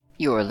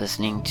You're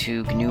listening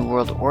to GNU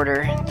World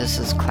Order. This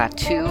is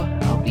Klaatu.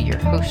 I'll be your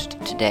host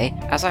today,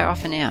 as I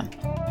often am.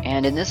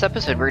 And in this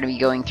episode, we're going to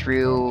be going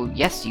through,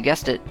 yes, you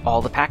guessed it,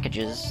 all the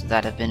packages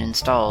that have been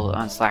installed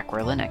on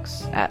Slackware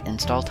Linux at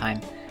install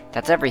time.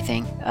 That's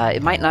everything.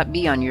 It might not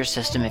be on your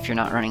system if you're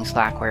not running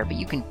Slackware, but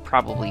you can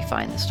probably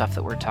find the stuff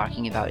that we're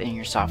talking about in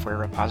your software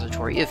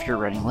repository if you're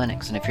running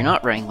Linux. And if you're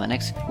not running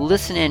Linux,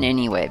 listen in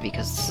anyway,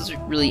 because this is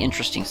really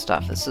interesting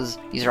stuff.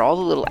 These are all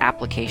the little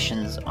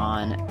applications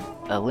on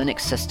a Linux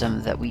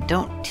system that we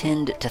don't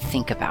tend to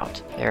think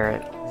about.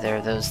 They're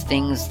those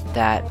things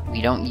that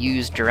we don't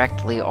use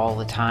directly all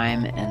the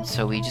time, and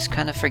so we just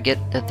kind of forget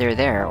that they're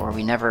there, or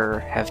we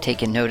never have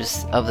taken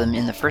notice of them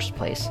in the first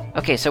place.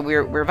 Okay, so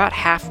we're about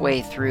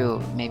halfway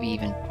through, maybe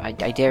even, I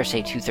dare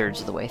say 2/3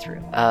 of the way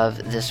through,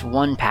 of this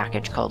one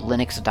package called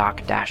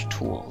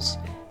linuxdoc-tools.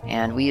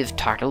 And we have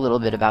talked a little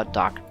bit about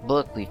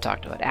DocBook, we've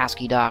talked about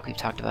AsciiDoc, we've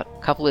talked about a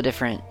couple of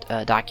different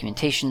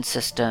documentation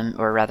system,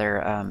 or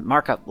rather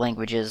markup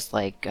languages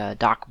like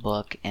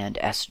DocBook and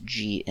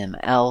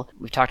SGML.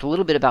 We've talked a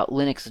little bit about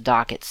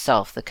linuxdoc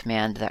itself, the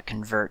command that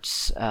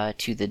converts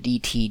to the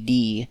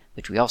DTD,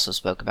 which we also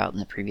spoke about in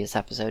the previous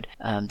episode,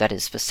 that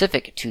is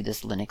specific to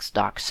this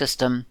linuxdoc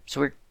system.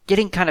 So we're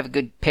getting kind of a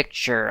good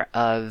picture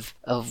of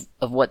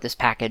what this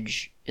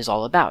package is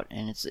all about,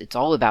 and it's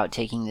all about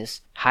taking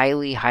this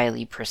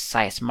highly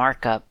precise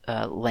markup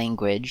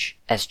language,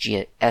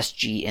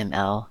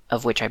 SGML,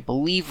 of which I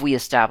believe we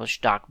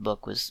established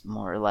DocBook was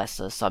more or less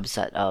a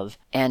subset of,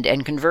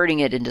 and converting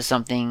it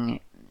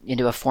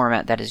into a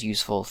format that is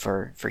useful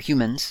for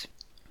humans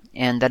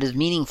and that is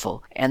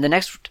meaningful. And the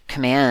next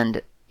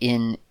command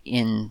in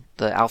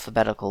the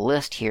alphabetical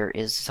list here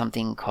is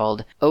something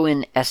called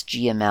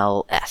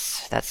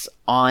ONSGMLS. That's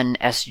on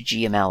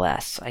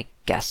SGMLS, I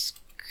guess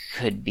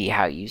could be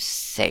how you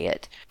say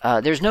it.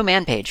 There's no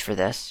man page for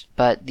this,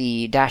 but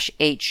the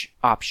 -H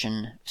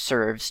option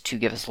serves to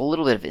give us a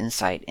little bit of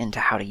insight into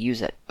how to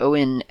use it.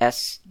 ONSGMLS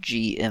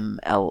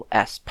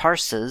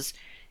parses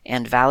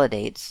and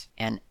validates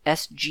an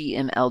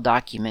SGML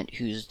document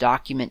whose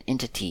document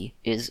entity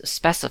is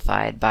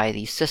specified by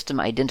the system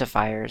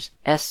identifiers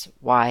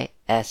SYSID,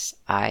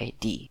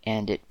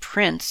 and it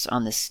prints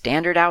on the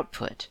standard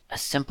output a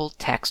simple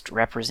text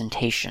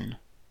representation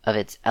of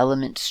its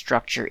element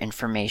structure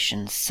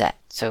information set.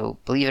 So,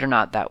 believe it or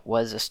not, that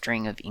was a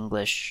string of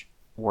English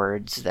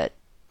words that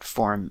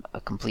form a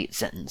complete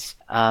sentence.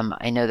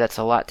 I know that's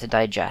a lot to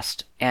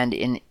digest, and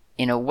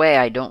in a way,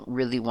 I don't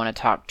really want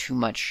to talk too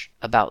much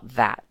about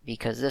that,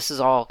 because this is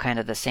all kind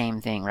of the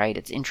same thing, right?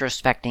 It's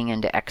introspecting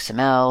into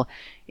XML,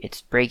 it's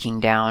breaking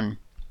down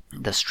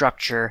the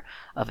structure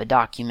of a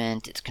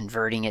document, it's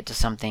converting it to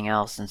something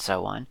else, and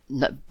so on.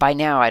 By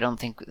now, I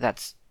don't think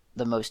that's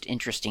the most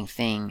interesting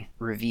thing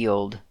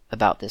revealed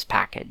about this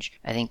package.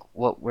 I think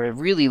what we're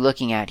really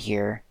looking at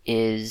here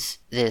is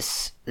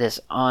this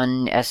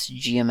on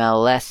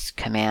SGMLS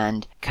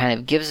command kind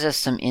of gives us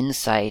some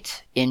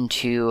insight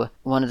into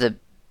one of the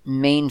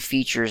main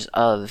features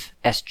of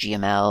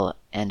SGML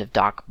and of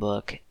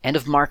DocBook and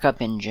of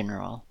markup in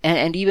general,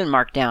 and even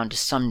Markdown to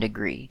some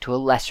degree, to a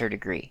lesser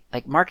degree.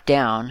 Like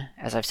Markdown,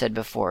 as I've said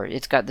before,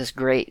 it's got this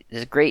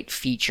great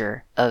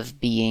feature of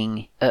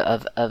being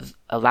of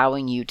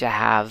allowing you to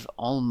have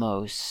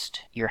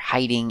almost you're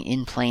hiding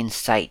in plain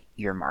sight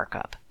your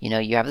markup. You know,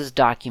 you have this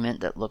document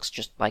that looks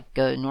just like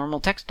a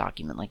normal text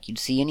document, like you'd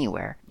see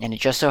anywhere, and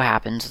it just so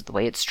happens that the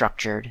way it's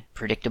structured,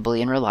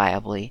 predictably and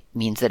reliably,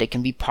 means that it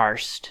can be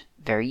parsed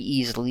very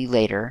easily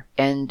later,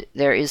 and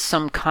there is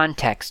some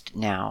context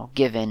now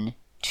given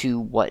to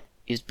what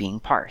is being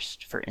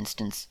parsed. For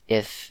instance,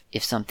 if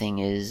something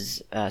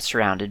is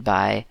surrounded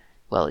by,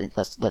 well,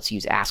 let's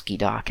use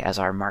AsciiDoc as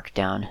our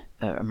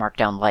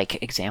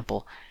markdown-like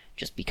example,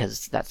 just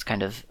because that's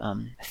kind of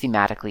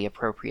thematically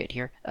appropriate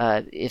here.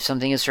 If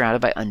something is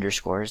surrounded by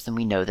underscores, then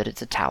we know that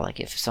it's italic.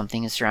 If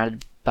something is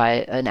surrounded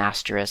by an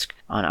asterisk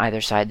on either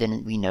side,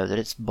 then we know that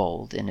it's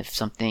bold. And if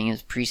something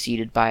is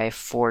preceded by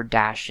 4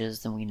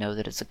 dashes, then we know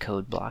that it's a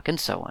code block, and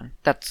so on.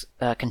 That's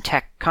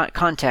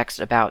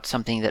context about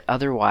something that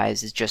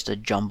otherwise is just a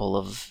jumble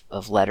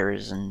of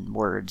letters and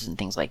words and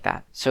things like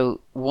that.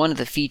 So one of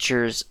the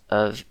features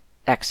of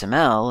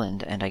XML,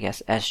 and I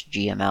guess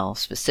SGML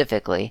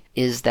specifically,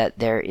 is that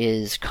there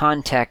is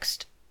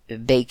context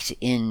baked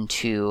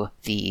into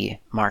the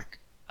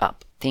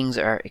markup. Things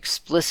are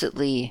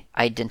explicitly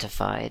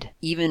identified,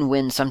 even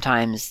when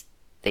sometimes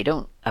they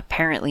don't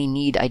apparently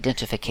need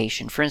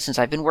identification. For instance,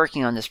 I've been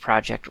working on this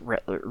project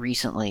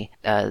recently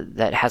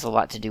that has a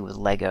lot to do with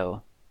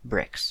Lego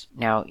bricks.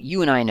 Now,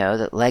 you and I know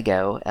that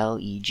Lego,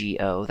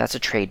 L-E-G-O, that's a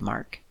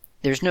trademark.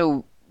 There's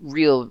no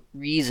real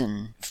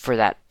reason for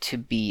that to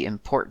be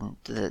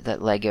important,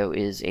 that Lego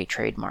is a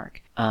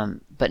trademark.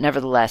 But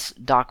nevertheless,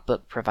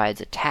 DocBook provides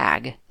a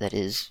tag that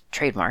is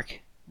trademark,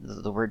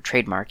 the word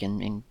trademark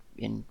in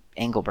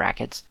angle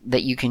brackets,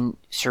 that you can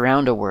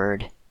surround a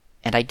word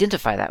and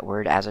identify that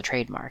word as a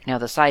trademark. Now,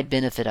 the side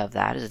benefit of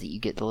that is that you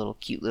get the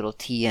cute little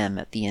TM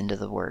at the end of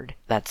the word.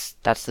 That's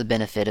the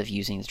benefit of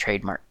using the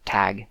trademark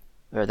tag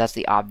or that's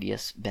the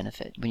obvious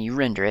benefit. When you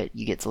render it,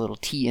 you get the little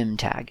TM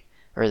tag,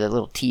 or the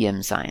little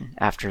TM sign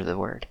after the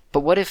word. But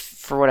what if,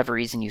 for whatever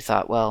reason, you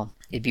thought, well,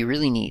 it'd be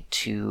really neat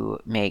to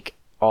make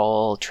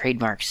all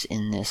trademarks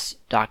in this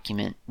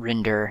document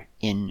render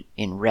in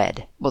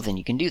red? Well, then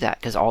you can do that,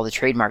 because all the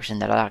trademarks in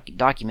that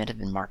document have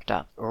been marked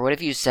up. Or what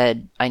if you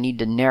said, I need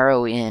to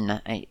narrow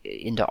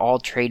into all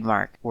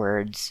trademark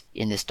words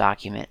in this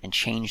document and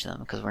change them,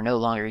 because we're no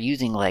longer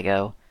using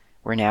Lego,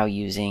 we're now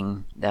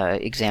using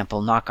the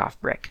example knockoff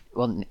brick.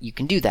 Well, you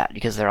can do that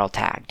because they're all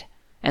tagged,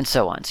 and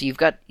so on. So you've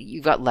got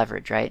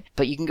leverage, right?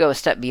 But you can go a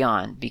step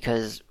beyond,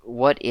 because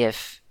what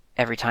if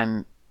every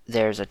time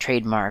there's a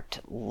trademarked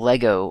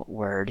Lego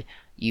word,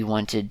 you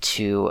wanted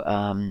to,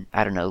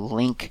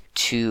 link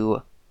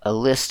to a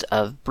list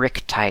of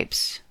brick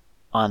types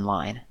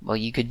online? Well,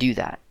 you could do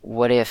that.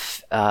 What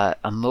if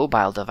a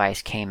mobile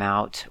device came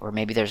out, or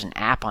maybe there's an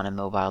app on a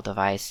mobile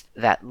device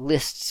that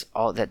lists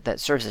all that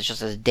serves as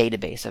just as a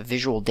database, a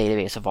visual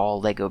database of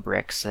all Lego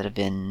bricks that have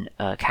been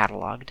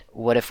cataloged?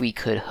 What if we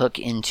could hook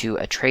into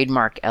a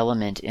trademark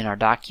element in our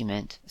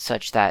document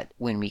such that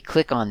when we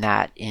click on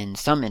that in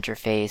some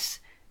interface,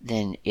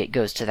 then it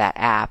goes to that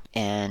app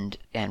and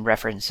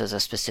references a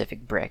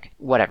specific brick?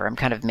 Whatever, I'm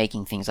kind of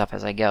making things up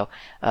as I go.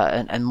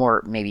 And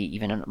more, maybe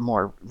even a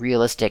more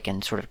realistic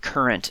and sort of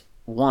current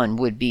one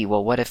would be,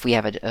 well, what if we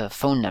have a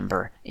phone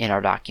number in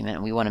our document,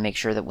 and we want to make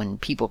sure that when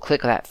people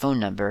click that phone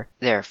number,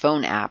 their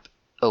phone app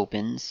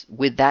opens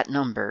with that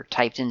number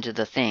typed into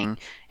the thing,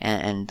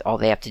 and all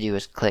they have to do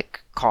is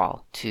click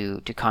call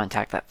to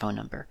contact that phone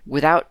number.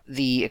 Without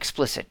the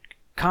explicit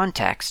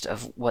context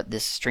of what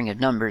this string of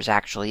numbers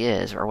actually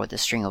is, or what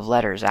this string of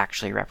letters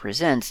actually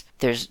represents,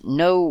 there's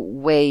no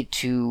way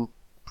to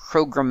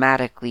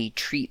programmatically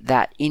treat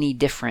that any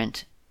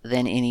different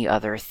than any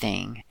other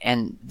thing.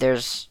 And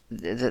that's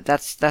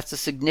a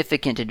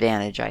significant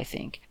advantage, I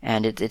think.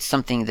 And it's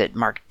something that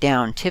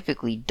Markdown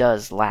typically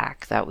does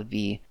lack. That would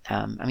be,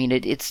 I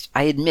admit,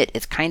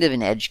 it's kind of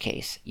an edge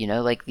case,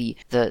 like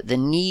the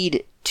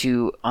need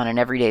to, on an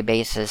everyday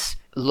basis,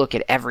 look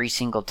at every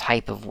single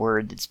type of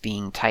word that's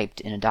being typed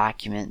in a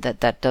document,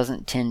 that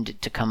doesn't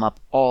tend to come up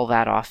all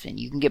that often.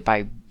 You can get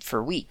by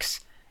for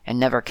weeks and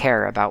never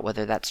care about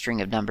whether that string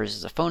of numbers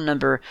is a phone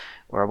number,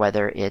 or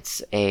whether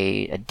it's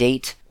a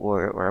date,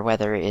 or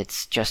whether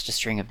it's just a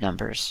string of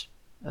numbers,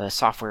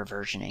 software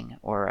versioning,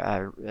 or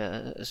a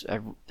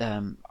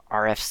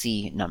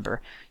RFC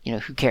number.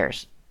 Who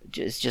cares?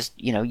 It's just,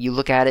 you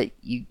look at it,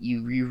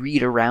 you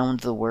read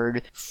around the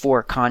word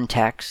for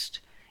context,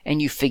 and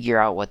you figure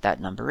out what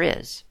that number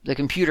is. The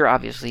computer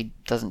obviously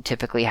doesn't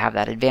typically have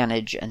that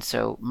advantage, and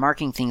so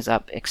marking things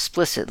up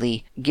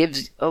explicitly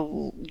gives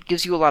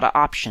you a lot of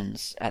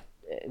options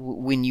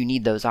when you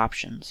need those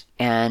options.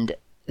 And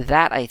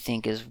that, I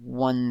think, is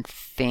one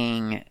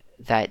thing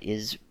that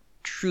is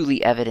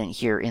truly evident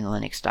here in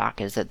Linux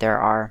doc, is that there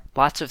are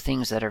lots of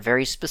things that are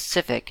very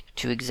specific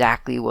to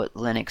exactly what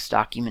Linux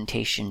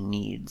documentation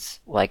needs,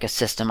 like a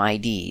system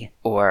ID,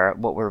 or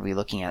what were we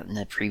looking at in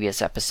the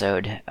previous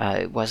episode?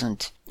 It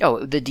wasn't...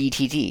 Oh, the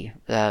DTT,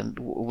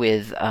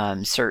 with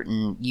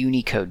certain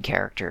Unicode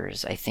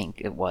characters, I think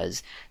it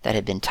was, that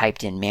had been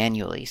typed in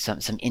manually, some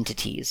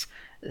entities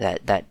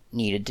that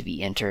needed to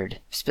be entered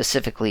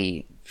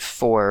specifically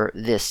for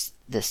this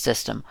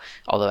system.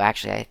 Although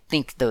actually I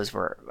think those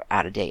were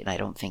out of date, and I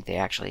don't think they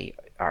actually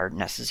are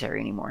necessary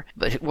anymore.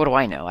 But what do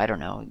I know? I don't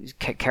know.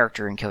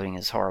 Character encoding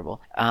is horrible.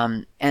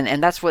 And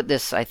that's what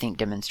this, I think,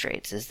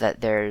 demonstrates, is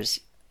that there's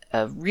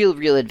a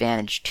real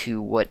advantage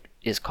to what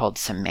is called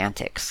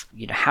semantics.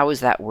 How is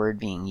that word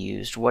being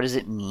used? What does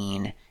it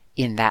mean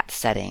in that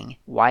setting?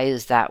 Why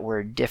is that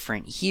word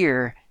different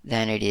here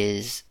than it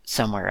is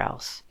somewhere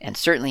else? And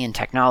certainly in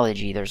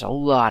technology, there's a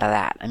lot of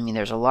that.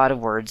 There's a lot of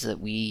words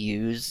that we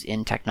use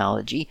in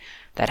technology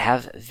that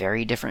have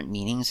very different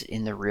meanings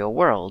in the real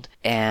world.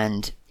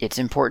 And it's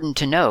important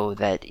to know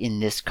that in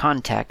this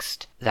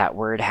context, that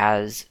word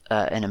has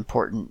an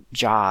important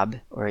job,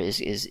 or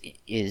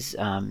is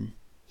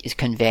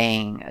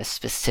conveying a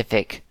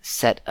specific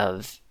set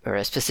of, or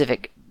a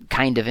specific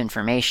kind of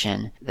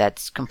information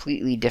that's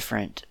completely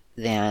different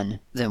than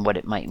what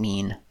it might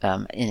mean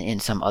in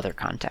some other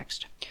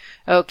context.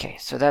 Okay,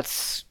 so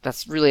that's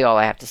really all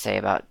I have to say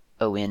about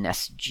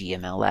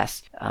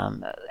ON-SGMLS.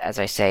 As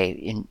I say,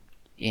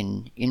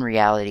 in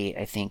reality,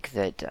 I think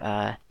that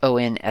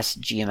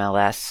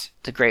ON-SGMLS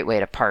is a great way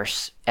to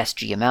parse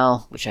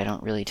SGML, which I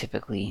don't really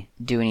typically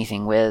do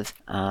anything with.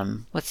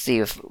 Let's see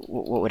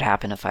what would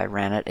happen if I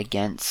ran it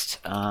against,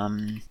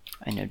 I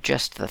know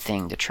just the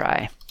thing to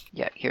try.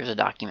 Yeah, here's a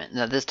document.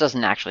 Now, this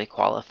doesn't actually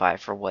qualify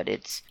for what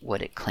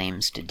it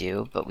claims to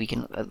do, but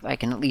I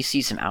can at least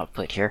see some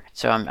output here.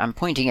 So I'm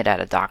pointing it at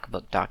a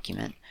docbook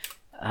document.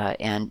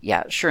 And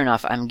yeah, sure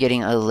enough, I'm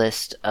getting a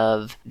list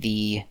of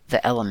the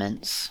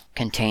elements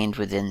contained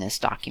within this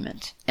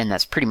document. And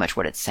that's pretty much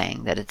what it's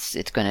saying, that it's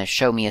going to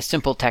show me a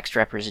simple text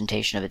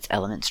representation of its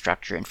element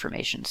structure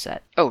information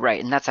set. Oh,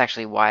 right, and that's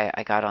actually why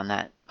I got on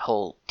that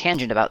whole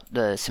tangent about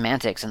the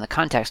semantics and the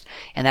context,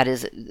 and that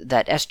is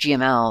that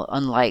SGML,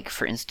 unlike,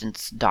 for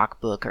instance,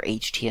 DocBook or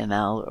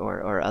HTML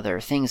or other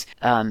things,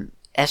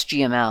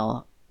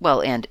 SGML,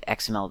 well, and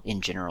XML in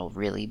general,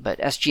 really, but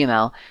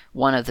SGML,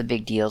 one of the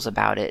big deals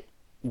about it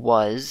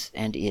was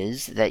and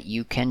is that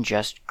you can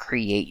just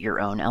create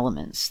your own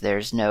elements.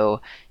 There's no,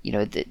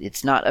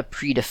 it's not a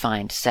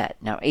predefined set.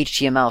 Now,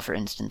 HTML, for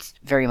instance,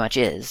 very much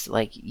is.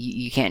 Like,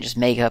 you can't just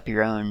make up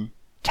your own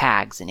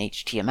tags in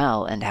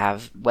HTML and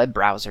have web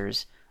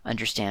browsers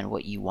understand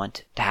what you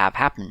want to have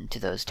happen to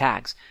those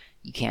tags.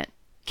 You can't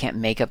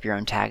make up your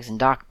own tags in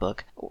DocBook.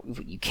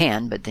 You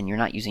can, but then you're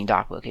not using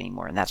DocBook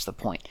anymore, and that's the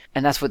point.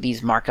 And that's what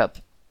these markup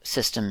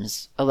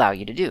systems allow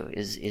you to do,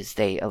 is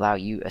they allow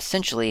you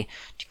essentially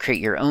to create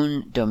your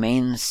own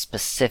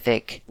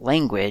domain-specific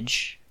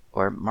language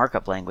or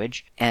markup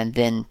language, and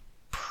then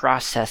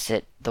process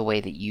it the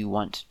way that you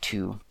want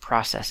to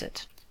process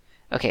it.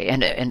 Okay,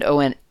 and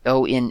ONSGMLS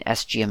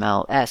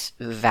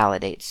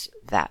validates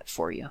that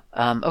for you.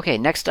 Okay,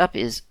 next up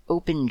is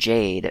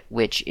OpenJade,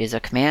 which is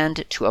a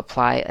command to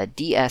apply a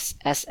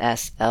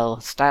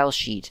DSSSL style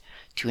sheet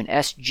to an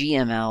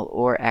SGML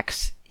or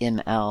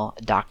XML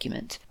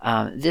document.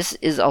 This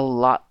is a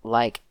lot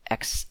like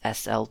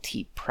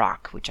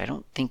XSLT-proc, which I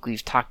don't think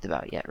we've talked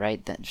about yet,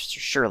 right? Then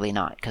surely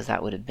not, because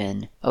that would have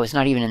been... Oh, it's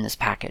not even in this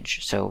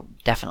package, so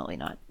definitely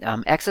not.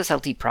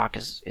 XSLT-proc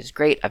is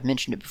great. I've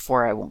mentioned it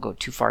before. I won't go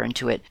too far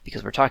into it,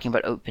 because we're talking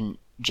about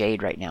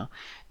OpenJade right now.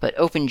 But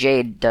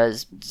OpenJade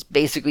does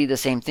basically the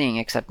same thing,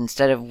 except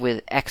instead of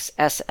with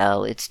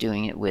XSL, it's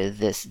doing it with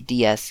this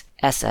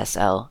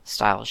DSSSL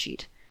style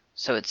sheet.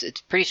 So it's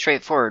pretty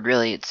straightforward,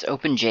 really. It's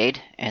OpenJade,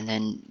 and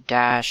then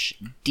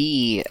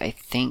 -D, I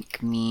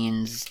think,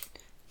 means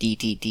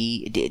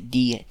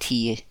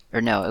DT,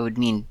 or no, it would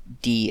mean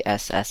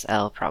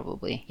DSSL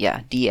probably.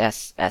 Yeah,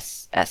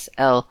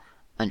 DSSSL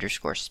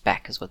 _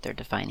 spec is what they're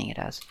defining it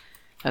as.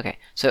 Okay,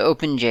 so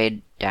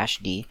OpenJade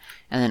 -D,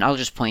 and then I'll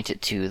just point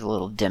it to the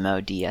little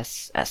demo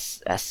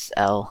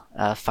DSSSL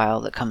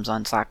file that comes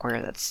on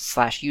Slackware. That's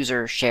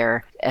 /user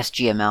share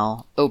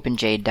sgml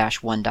openjade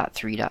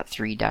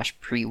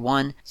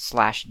 -1.3.3-pre1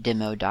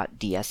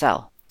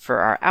 /demo.dsl.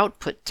 For our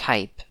output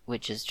type,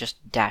 which is just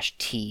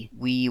 -T,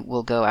 we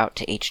will go out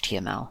to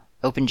HTML.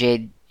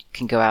 OpenJade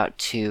can go out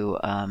to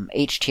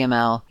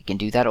HTML. It can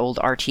do that old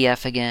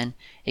RTF again.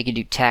 It can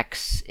do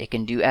text. It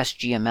can do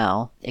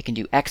SGML. It can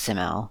do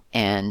XML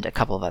and a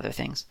couple of other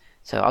things.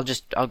 So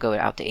I'll go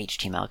out to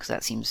HTML because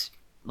that seems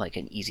like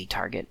an easy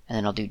target. And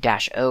then I'll do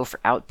 -O for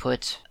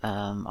output.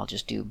 I'll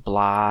just do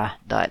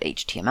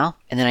blah.html.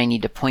 And then I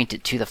need to point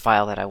it to the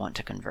file that I want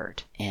to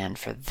convert. And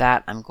for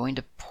that, I'm going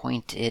to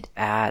point it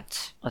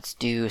at, let's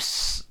do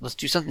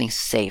something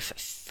safe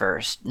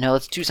first. No,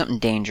 let's do something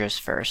dangerous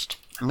first.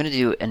 I'm going to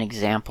do an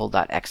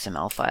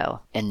example.xml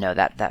file. And no,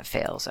 that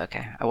fails.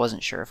 Okay, I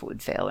wasn't sure if it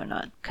would fail or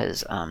not,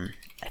 because I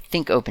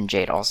think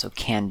OpenJade also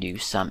can do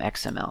some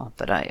XML,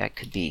 but I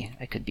could be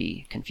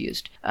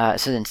confused.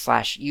 So then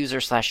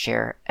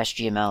 /user/share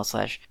sgml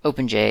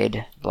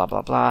 /openjade blah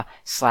blah blah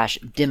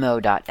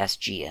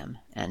 /demo.sgm,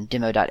 and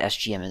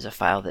demo.sgm is a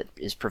file that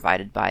is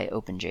provided by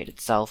OpenJade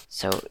itself.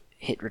 So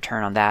hit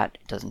return on that.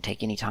 It doesn't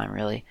take any time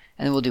really,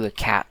 and then we'll do a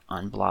cat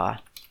on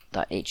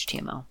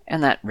blah.html,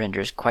 and that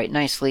renders quite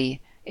nicely.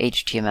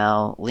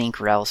 HTML link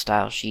rel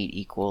style sheet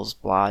equals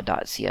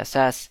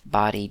blah.css,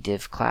 body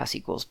div class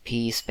equals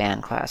p,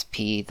 span class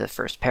p, the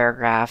first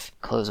paragraph,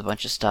 close a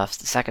bunch of stuff,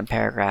 the second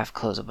paragraph,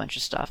 close a bunch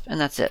of stuff, and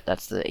that's it.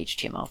 That's the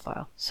HTML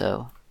file.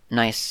 So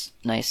nice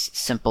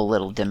simple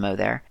little demo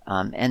there.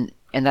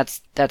 And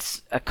that's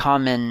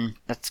kind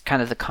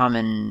of the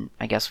common,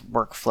 I guess,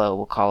 workflow,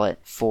 we'll call it,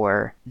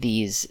 for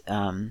these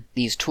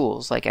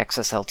tools like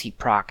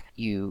XSLT-proc.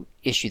 You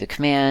issue the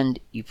command,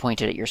 you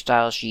point it at your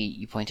style sheet,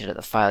 you point it at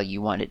the file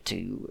you want it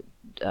to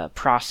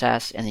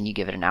process, and then you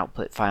give it an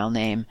output file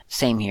name.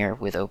 Same here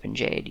with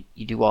OpenJade.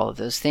 You do all of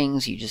those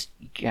things. You just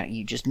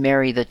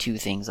marry the two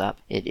things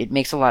up. It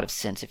makes a lot of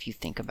sense if you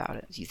think about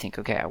it. You think,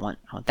 okay, I want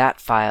that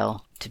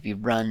file to be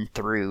run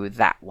through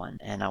that one,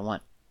 and I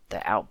want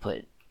the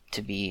output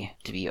to be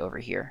over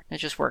here. It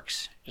just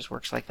works. It just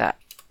works like that.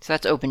 So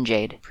that's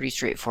OpenJade. Pretty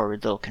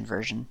straightforward little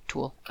conversion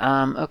tool.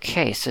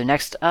 Okay, so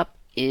next up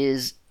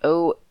is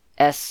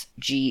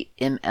sgml2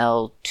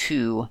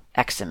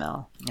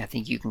 XML. I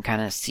think you can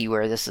kind of see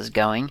where this is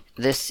going.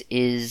 This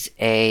is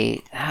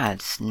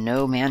it's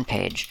no man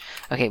page.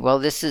 Okay, well,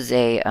 this is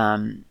a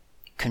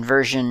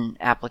conversion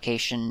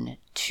application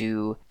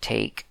to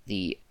take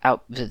the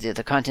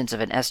contents of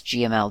an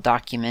SGML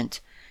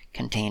document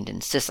contained in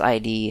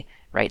sysid,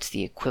 writes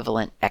the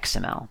equivalent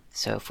XML.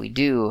 So if we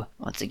do,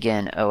 once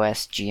again,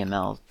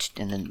 OSGML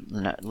and then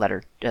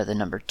the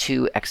number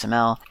 2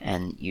 XML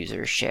and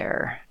user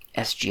share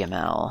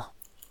SGML.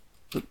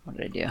 Oop, what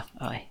did I do?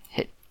 Oh, I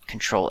hit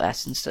Control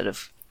S instead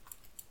of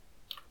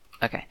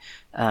Okay,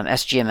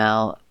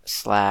 SGML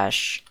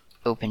 /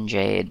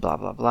 OpenJade, blah,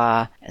 blah,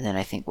 blah. And then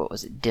I think, what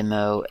was it?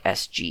 Demo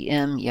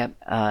SGM. Yep.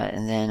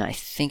 And then I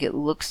think it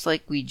looks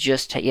like we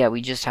just,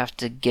 we just have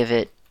to give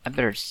it, I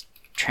better just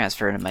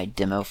transfer into my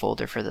demo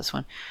folder for this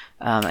one.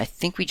 I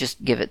think we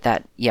just give it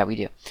that. Yeah, we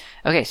do.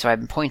 Okay, so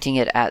I'm pointing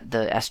it at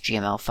the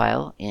SGML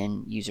file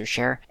in user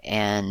share,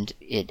 and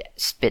it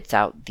spits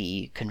out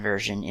the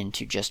conversion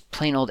into just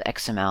plain old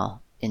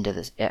XML into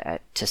this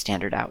to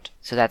standard out.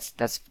 So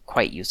that's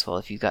quite useful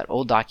if you've got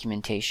old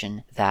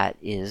documentation that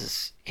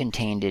is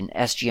contained in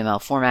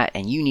SGML format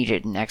and you need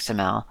it in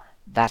XML.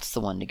 That's the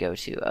one to go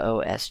to,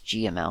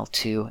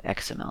 OSGML2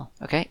 XML.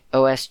 Okay,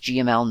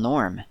 OSGML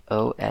norm.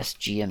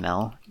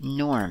 OSGML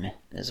norm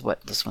is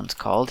what this one's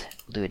called.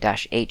 We'll do a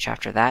 -h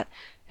after that.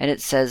 And it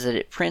says that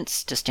it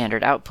prints to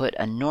standard output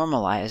a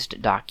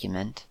normalized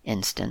document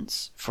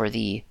instance for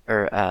the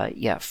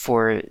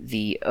SGML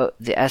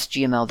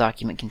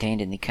document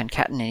contained in the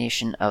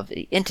concatenation of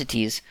the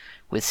entities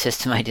with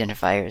system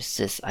identifier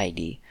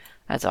sysID.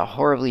 That's a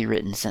horribly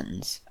written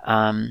sentence.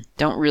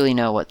 Don't really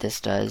know what this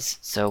does,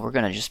 so we're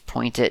going to just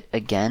point it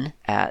again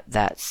at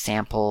that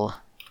sample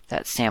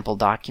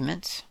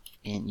document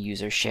in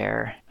user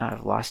share. Oh,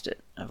 I've lost it.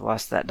 I've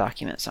lost that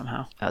document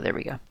somehow. Oh, there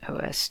we go.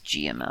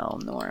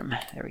 OSGML norm.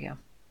 There we go.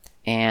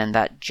 And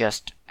that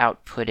just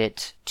output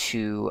it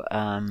to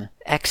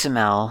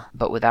XML,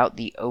 but without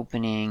the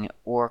opening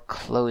or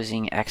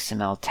closing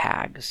XML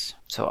tags.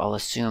 So I'll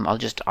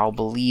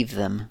believe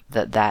them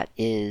that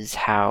is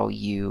how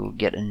you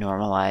get a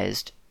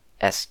normalized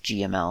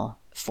SGML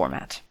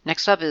format.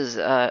 Next up is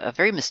a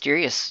very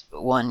mysterious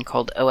one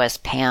called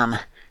OSPAM.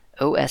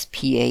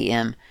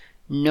 OSPAM.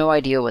 No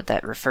idea what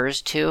that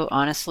refers to,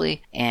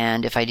 honestly.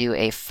 And if I do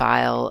a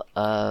file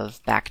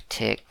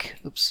backtick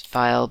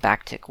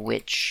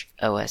which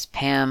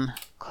OSPAM,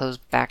 close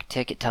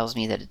backtick, it tells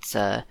me that it's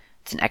an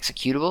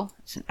executable.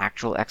 It's an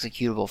actual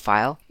executable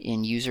file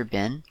in user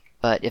bin.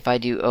 But if I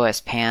do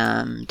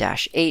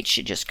OSPAM-H,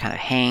 it just kind of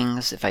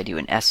hangs. If I do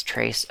an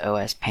strace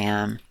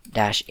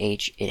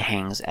OSPAM-H, it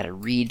hangs at a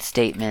read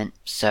statement.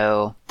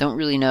 So don't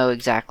really know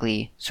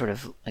exactly sort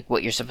of like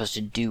what you're supposed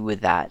to do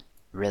with that,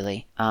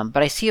 really.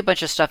 But I see a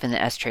bunch of stuff in the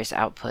strace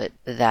output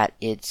that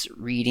it's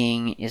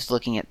reading is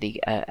looking at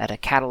at a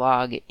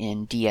catalog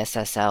in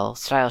DSSL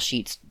style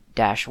sheets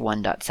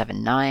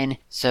 -1.79.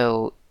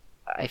 So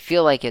I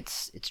feel like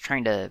it's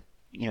trying to,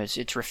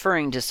 it's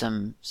referring to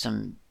some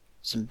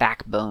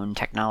backbone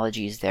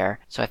technologies there.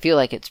 So I feel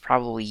like it's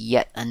probably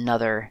yet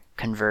another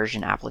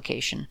conversion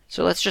application.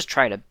 So let's just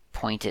try to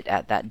point it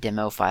at that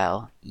demo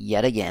file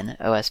yet again.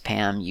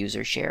 OSPAM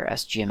user share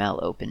SGML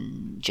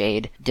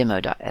OpenJade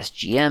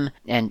demo.sgm,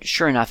 and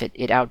sure enough, it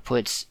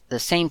outputs the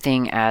same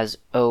thing as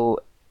OSGML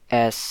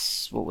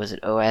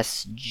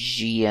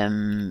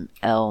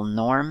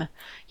norm.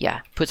 Yeah,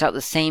 puts out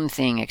the same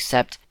thing,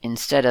 except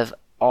instead of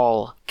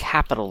all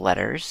capital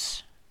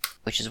letters,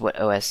 which is what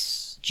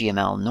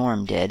OSGML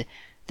norm did,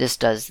 this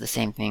does the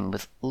same thing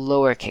with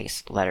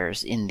lowercase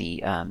letters in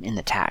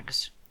the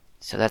tags.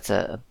 So that's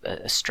a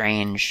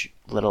strange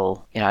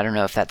little, I don't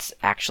know if that's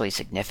actually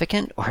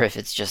significant or if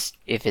it's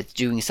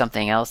doing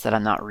something else that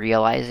I'm not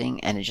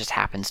realizing, and it just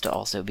happens to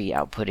also be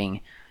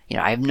outputting,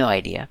 I have no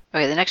idea.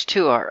 Okay, the next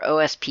two are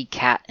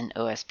OSPcat and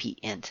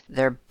OSPint.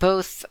 They're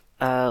both,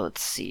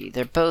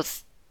 they're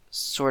both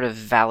sort of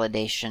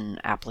validation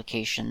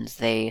applications.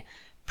 They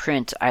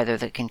print either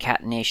the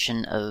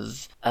concatenation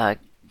of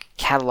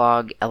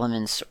catalog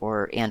elements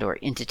or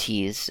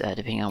entities,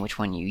 depending on which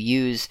one you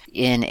use,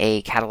 in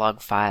a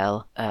catalog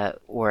file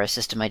or a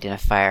system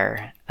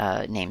identifier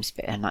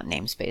namespace, not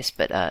namespace,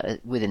 but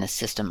within a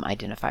system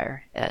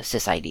identifier,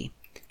 sysID.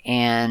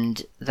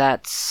 And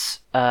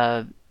that's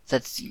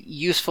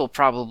useful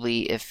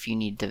probably if you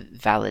need to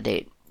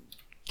validate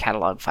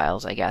catalog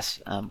files, I guess,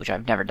 which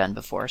I've never done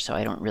before, so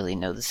I don't really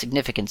know the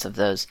significance of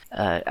those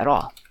at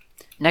all.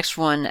 Next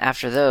one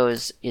after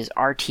those is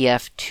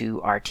RTF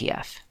to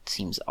RTF.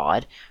 Seems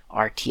odd.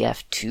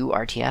 RTF to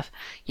RTF.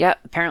 Yeah,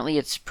 apparently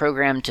it's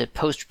programmed to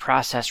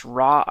post-process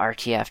raw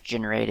RTF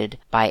generated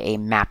by a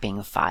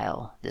mapping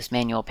file. This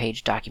manual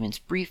page documents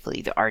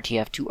briefly the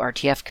RTF to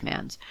RTF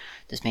commands.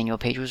 This manual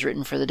page was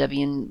written for the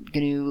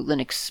GNU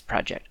Linux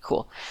project.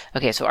 Cool.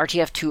 Okay, so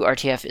RTF to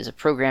RTF is a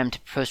program to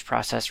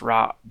post-process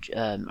raw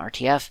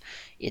RTF.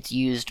 It's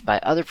used by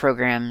other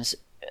programs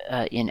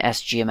in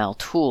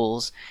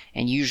sgmltool,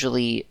 and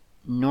usually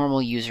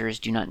normal users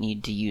do not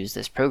need to use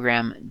this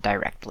program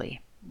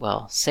directly.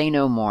 Well, say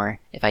no more.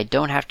 If I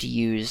don't have to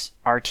use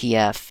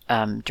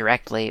RTF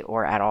directly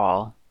or at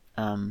all,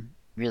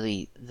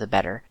 really the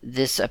better.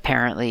 This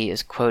apparently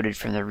is quoted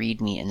from the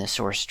README in the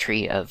source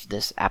tree of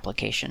this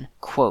application.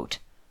 Quote,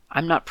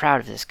 "I'm not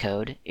proud of this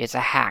code. It's a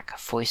hack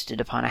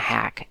foisted upon a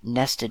hack,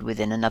 nested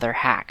within another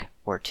hack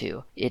or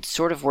two. It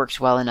sort of works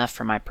well enough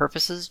for my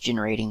purposes,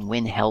 generating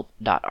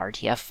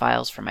winhelp.rtf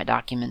files for my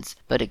documents,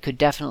 but it could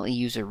definitely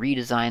use a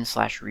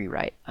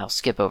redesign/rewrite." I'll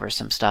skip over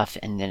some stuff,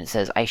 and then it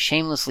says, "I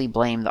shamelessly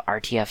blame the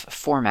RTF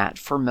format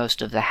for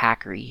most of the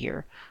hackery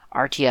here.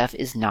 RTF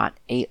is not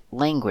a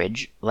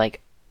language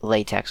like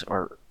LaTeX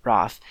or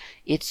ROF,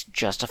 it's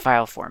just a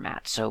file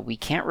format, so we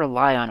can't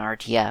rely on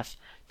RTF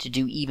to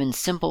do even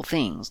simple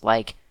things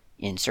like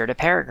insert a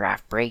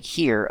paragraph break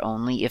here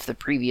only if the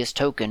previous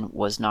token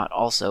was not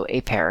also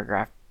a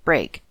paragraph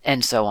break,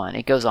 and so on.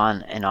 It goes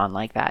on and on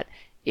like that.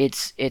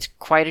 It's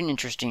quite an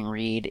interesting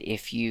read.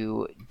 If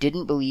you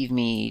didn't believe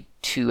me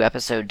 2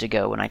 episodes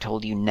ago when I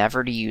told you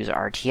never to use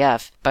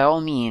RTF, by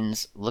all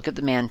means, look at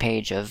the man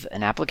page of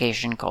an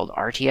application called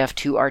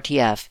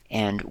RTF2RTF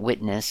and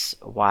witness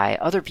why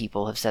other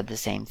people have said the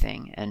same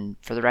thing. And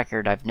for the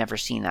record, I've never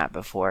seen that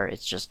before.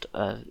 It's just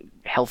a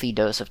healthy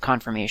dose of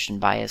confirmation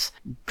bias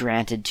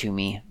granted to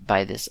me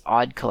by this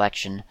odd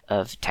collection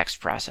of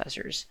text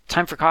processors.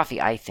 Time for coffee,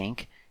 I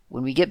think.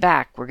 When we get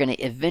back, we're going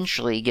to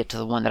eventually get to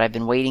the one that I've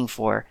been waiting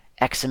for,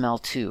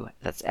 xml2.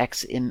 That's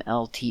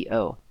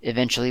xmlto.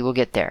 Eventually we'll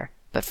get there.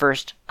 But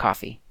first,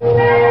 coffee.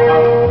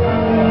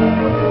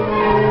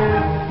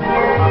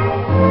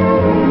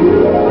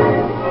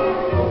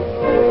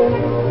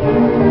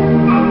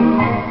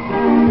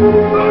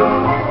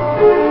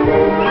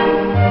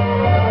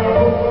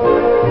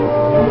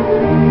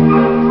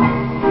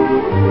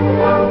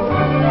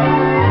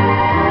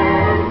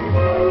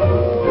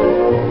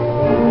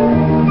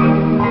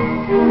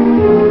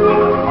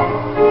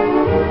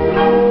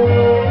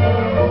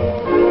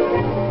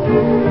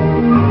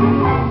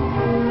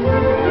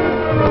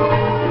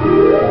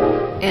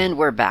 And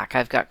we're back.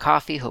 I've got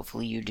coffee.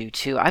 Hopefully you do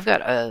too. I've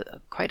got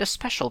quite a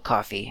special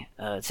coffee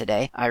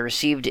today. I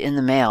received in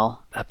the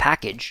mail a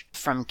package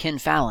from Ken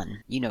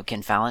Fallon. You know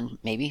Ken Fallon,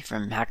 maybe,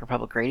 from Hacker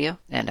Public Radio.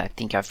 And I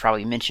think I've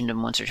probably mentioned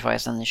him once or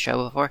twice on this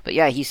show before. But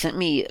yeah, he sent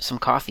me some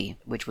coffee,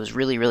 which was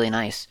really, really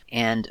nice.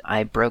 And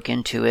I broke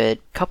into it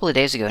a couple of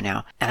days ago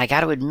now. And I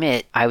got to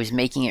admit, I was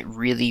making it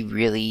really,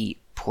 really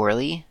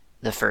poorly.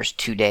 The first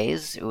 2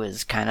 days, it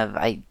was kind of,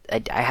 I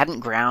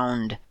hadn't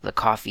ground the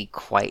coffee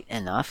quite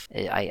enough.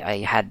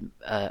 I had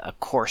a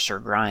coarser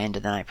grind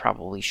than I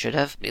probably should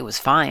have. It was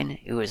fine.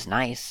 It was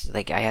nice.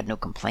 Like, I had no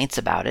complaints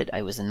about it.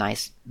 It was a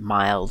nice,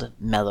 mild,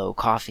 mellow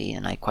coffee,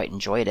 and I quite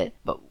enjoyed it.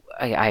 But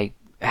I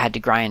had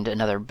to grind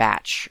another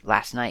batch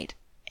last night,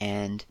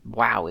 and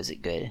wow, is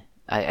it good.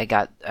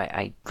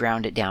 I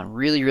ground it down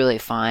really, really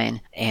fine,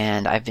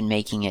 and I've been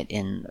making it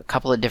in a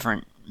couple of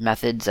different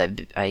methods.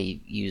 I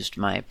used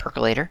my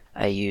percolator.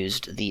 I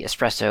used the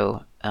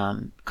espresso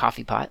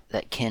coffee pot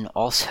that Ken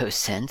also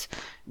sent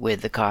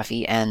with the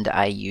coffee, and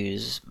I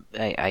used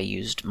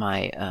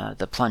my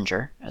the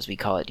plunger, as we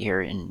call it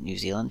here in New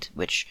Zealand,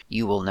 which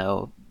you will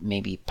know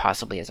maybe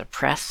possibly as a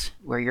press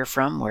where you're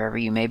from, wherever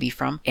you may be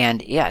from.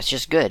 And yeah, it's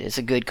just good. It's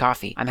a good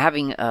coffee. I'm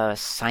having a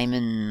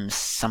Simon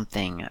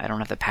something. I don't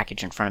have the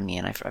package in front of me,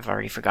 and I've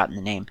already forgotten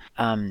the name.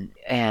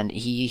 And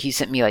he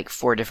sent me like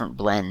 4 different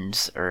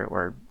blends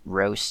or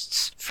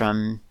roasts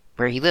from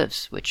where he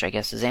lives, which I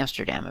guess is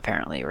Amsterdam,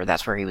 apparently, or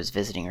that's where he was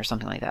visiting or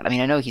something like that. I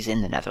mean, I know he's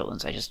in the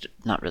Netherlands. I just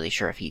not really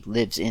sure if he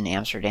lives in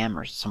Amsterdam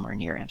or somewhere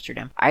near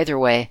Amsterdam. Either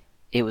way,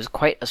 it was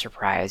quite a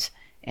surprise,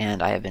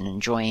 and I have been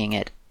enjoying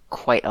it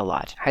quite a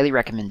lot. Highly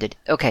recommended.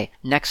 Okay,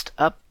 next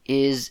up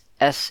is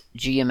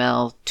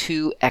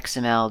sgml2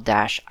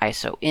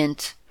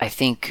 xml-isoint. I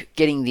think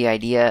getting the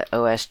idea,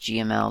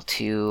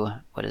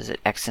 osgml2, what is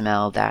it,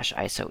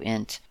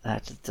 xml-isoint.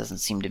 That doesn't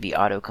seem to be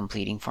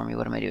auto-completing for me.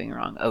 What am I doing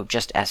wrong? Oh,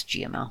 just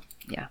sgml.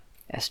 Yeah,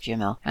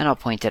 sgml. And I'll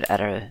point it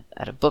at a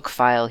book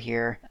file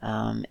here.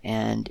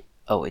 And,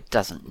 oh, it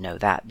doesn't know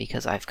that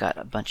because I've got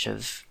a bunch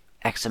of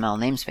XML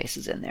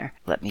namespaces in there.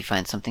 Let me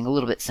find something a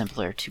little bit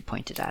simpler to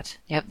point it at.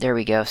 Yep, there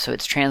we go. So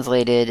it's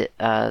translated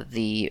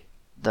the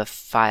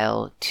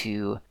file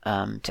to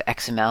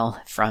XML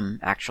from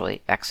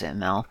actually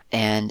XML,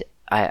 and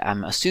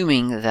I'm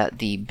assuming that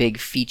the big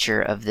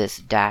feature of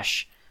this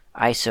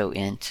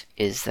 -isoint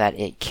is that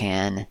it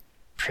can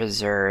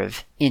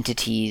preserve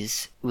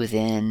entities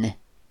within.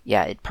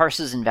 Yeah, it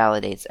parses and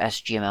validates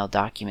SGML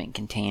document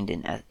contained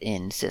in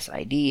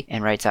sysid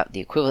and writes out the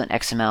equivalent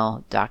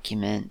XML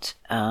document.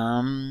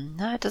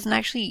 No, it doesn't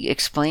actually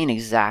explain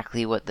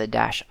exactly what the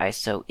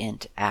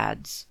 -isoint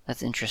adds.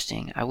 That's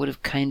interesting. I would have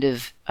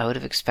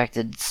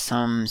expected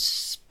some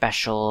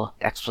special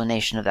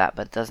explanation of that,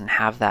 but it doesn't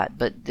have that.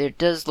 But there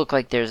does look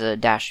like there's a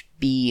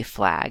 -b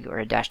flag or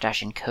a --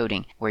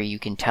 encoding where you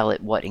can tell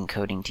it what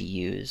encoding to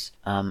use.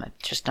 I'm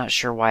just not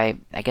sure why.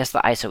 I guess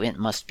the isoint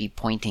must be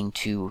pointing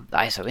to the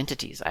ISO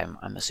entities.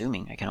 I'm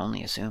assuming. I can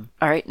only assume.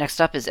 All right, next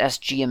up is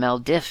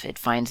sgmldiff. It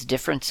finds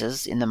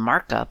differences in the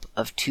markup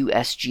of 2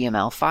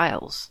 SGML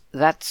files.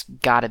 That's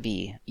gotta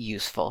be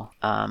useful.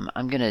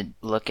 I'm gonna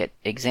look at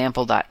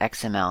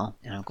example.xml,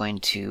 and I'm going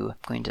to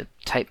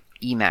type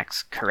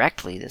Emacs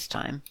correctly this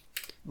time.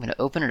 I'm going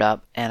to open it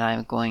up, and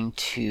I'm going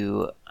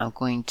to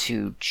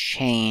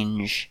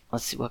change.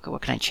 Let's see,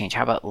 what can I change?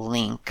 How about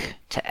link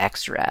to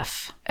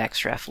xref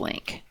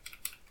link?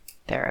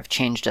 There, I've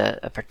changed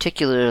a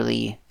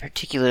particularly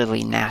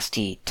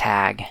nasty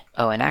tag.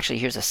 Oh, and actually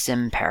here's a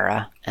sim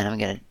para, and I'm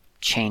going to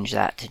change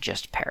that to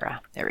just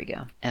para. There we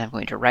go. And I'm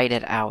going to write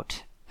it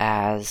out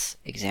as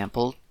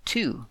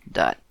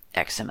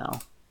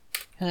example2.xml.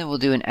 And then we'll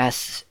do an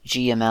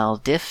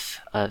sgmldiff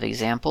of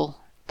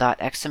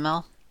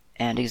example.xml.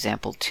 and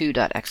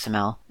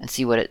example2.xml and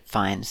see what it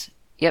finds.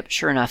 Yep,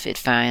 sure enough, it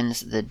finds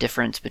the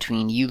difference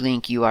between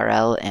ulink,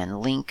 URL,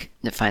 and link.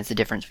 It finds the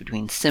difference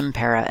between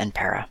sympara and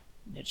para.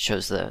 It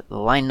shows the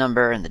line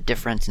number and the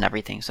difference and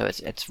everything, so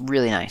it's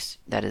really nice.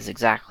 That is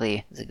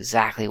exactly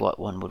what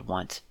one would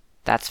want.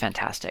 That's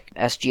fantastic.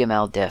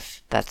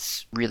 sgmldiff,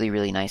 that's really,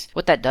 really nice.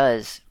 What that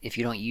does, if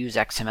you don't use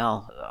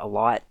XML a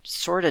lot,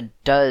 sort of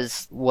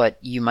does what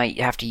you might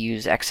have to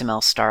use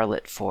XML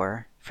starlet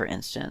for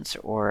instance.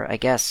 Or I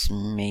guess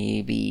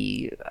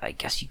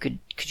you could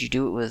you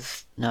do it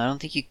with, no, I don't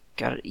think you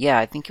got it. Yeah,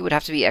 I think it would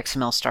have to be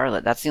XML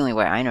starlet. That's the only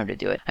way I know to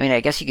do it. I mean, I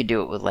guess you could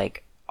do it with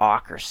like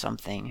awk or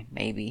something,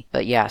 maybe.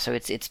 But yeah, so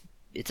it's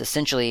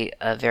essentially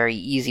a very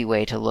easy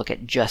way to look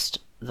at just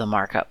the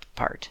markup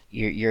part.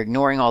 You're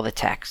ignoring all the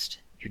text.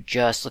 You're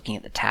just looking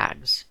at the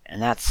tags,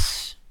 and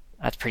that's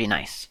pretty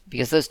nice.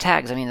 Because those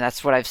tags, I mean,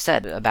 that's what I've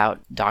said about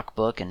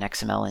DocBook and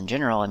XML in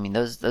general. I mean,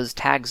 those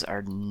tags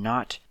are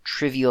not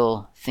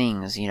trivial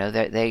things. You know,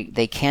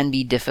 they can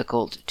be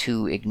difficult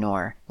to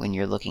ignore when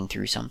you're looking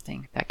through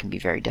something. That can be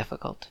very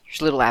difficult.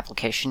 There's a little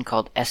application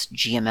called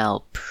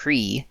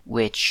sgmlpre,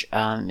 which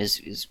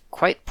is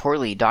quite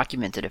poorly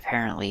documented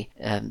apparently.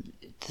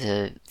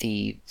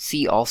 The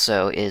see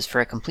also is,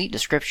 for a complete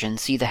description,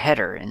 see the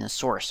header in the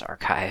source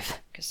archive.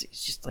 Because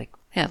it's just like,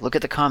 yeah, look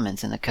at the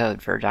comments in the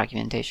code for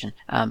documentation.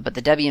 But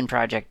the Debian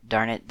project,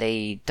 darn it,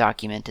 they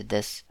documented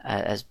this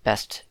as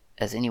best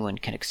as anyone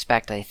can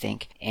expect, I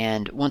think.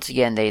 And once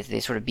again, they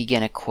sort of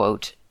begin a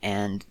quote,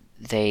 and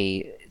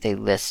they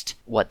list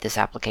what this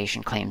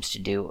application claims to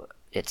do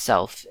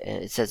itself.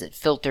 It says it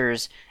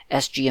filters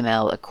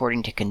SGML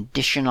according to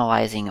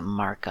conditionalizing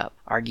markup.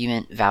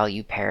 Argument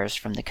value pairs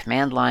from the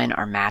command line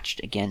are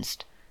matched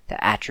against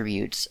the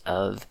attributes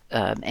of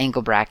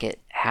angle bracket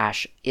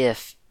hash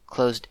if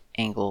closed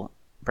angle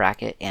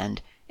bracket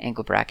and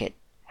angle bracket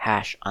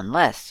hash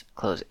unless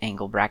close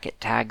angle bracket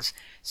tags.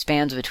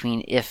 Spans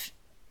between if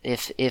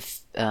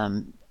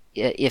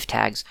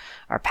tags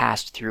are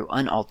passed through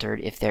unaltered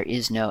if there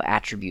is no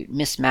attribute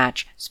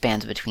mismatch.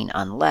 Spans between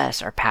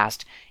unless are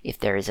passed if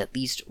there is at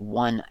least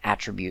one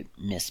attribute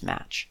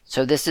mismatch.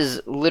 So this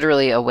is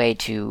literally a way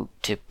to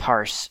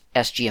parse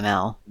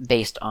SGML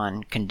based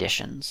on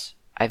conditions.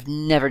 I've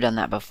never done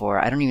that before.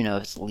 I don't even know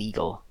if it's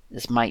legal.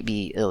 This might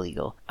be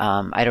illegal.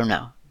 I don't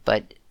know.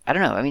 But I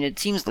don't know. I mean, it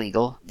seems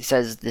legal. It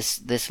says this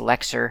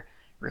lexer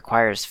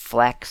requires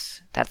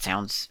flex. That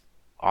sounds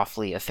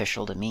awfully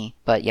official to me.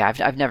 But yeah,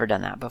 I've never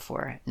done that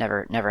before.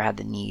 Never had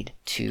the need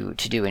to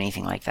do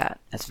anything like that.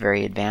 That's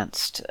very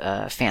advanced,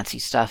 fancy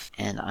stuff,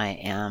 and I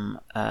am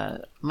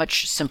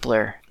much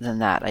simpler than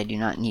that. I do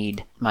not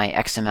need my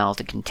XML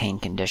to contain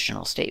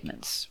conditional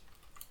statements.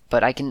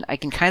 But I can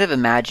kind of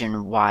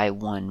imagine why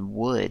one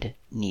would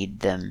need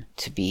them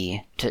to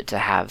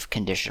have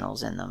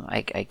conditionals in them.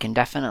 I can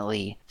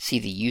definitely see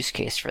the use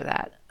case for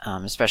that,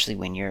 especially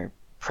when you're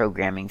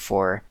programming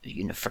for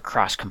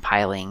cross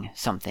compiling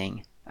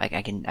something.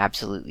 I can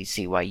absolutely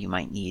see why you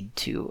might need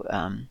to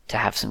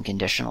have some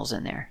conditionals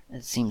in there.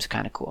 It seems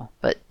kind of cool,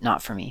 but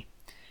not for me.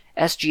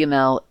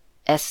 SGML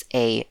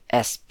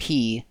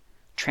SASP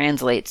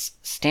translates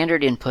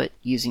standard input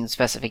using the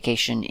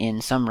specification in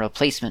some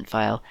replacement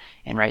file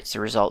and writes the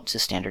result to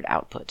standard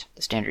output.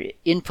 The standard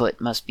input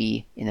must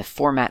be in the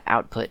format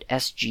output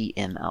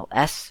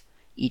SGMLS.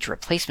 Each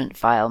replacement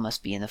file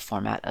must be in the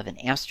format of an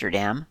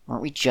Amsterdam.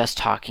 Weren't we just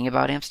talking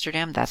about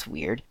Amsterdam? That's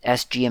weird.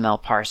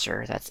 SGML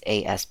parser, that's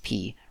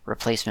ASP,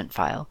 replacement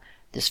file.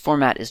 This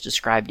format is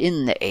described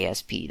in the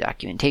ASP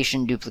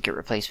documentation. Duplicate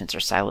replacements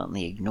are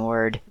silently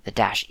ignored. The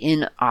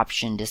 -in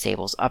option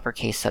disables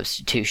uppercase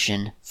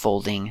substitution,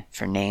 folding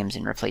for names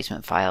in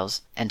replacement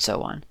files, and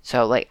so on.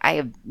 So, I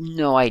have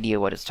no idea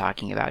what it's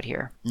talking about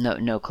here.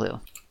 No clue.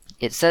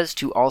 It says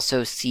to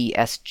also see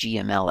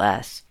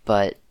SGMLS,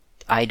 but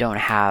I don't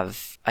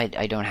have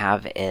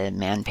a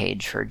man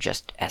page for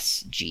just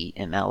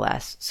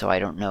SGMLS, so I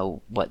don't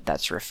know what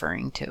that's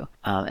referring to.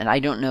 And I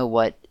don't know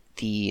what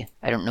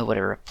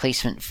a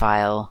replacement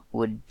file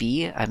would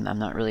be. I'm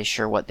not really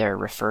sure what they're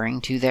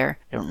referring to there.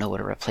 I don't know what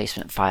a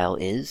replacement file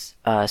is.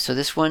 So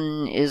this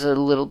one is a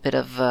little bit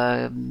of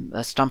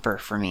a stumper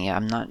for me.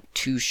 I'm not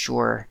too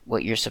sure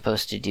what you're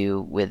supposed to do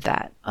with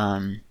that.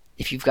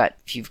 If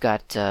you've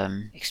got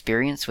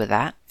experience with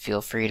that,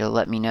 feel free to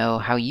let me know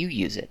how you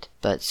use it.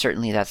 But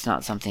certainly that's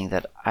not something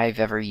that I've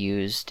ever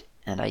used,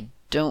 and I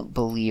don't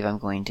believe I'm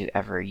going to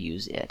ever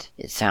use it.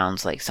 It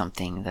sounds like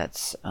something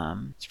that's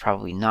it's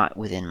probably not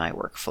within my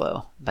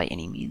workflow by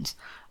any means.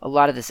 A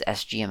lot of this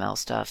SGML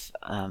stuff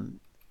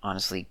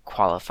honestly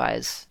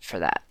qualifies for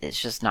that. It's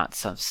just not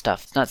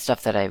It's not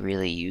stuff that I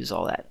really use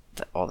all that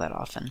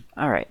often.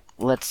 All right,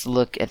 let's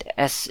look at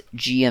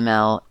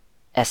SGML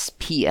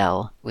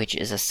SPL, which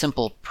is a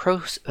simple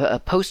post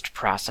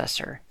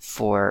processor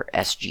for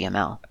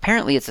SGML.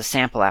 Apparently it's a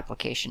sample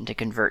application to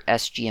convert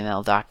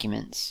SGML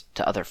documents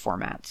to other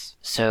formats.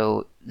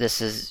 So this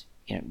is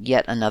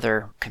yet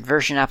another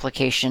conversion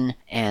application,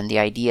 and the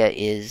idea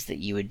is that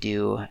you would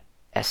do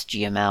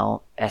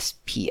SGML,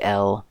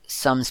 SPL,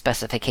 some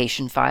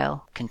specification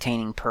file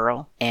containing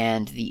Perl,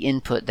 and the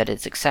input that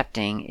it's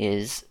accepting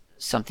is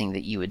something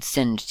that you would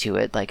send to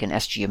it, like an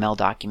SGML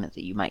document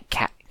that you might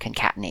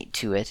concatenate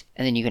to it,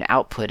 and then you can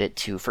output it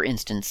to, for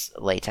instance,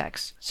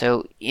 LaTeX.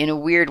 So in a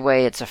weird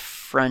way, it's a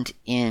front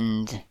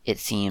end, it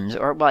seems,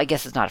 or well, I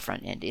guess it's not a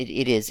front end.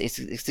 It is.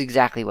 It's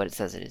exactly what it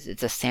says it is.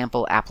 It's a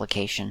sample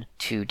application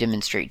to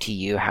demonstrate to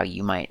you how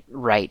you might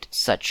write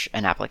such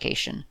an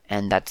application,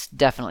 and that's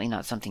definitely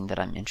not something that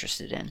I'm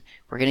interested in.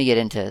 We're going to get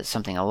into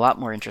something a lot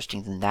more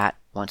interesting than that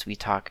once we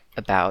talk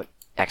about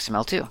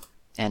XML2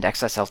 and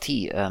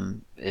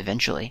XSLT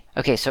eventually.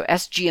 Okay, so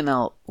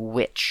SGML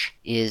which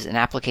is an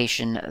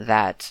application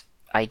that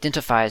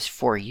identifies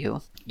for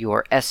you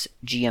your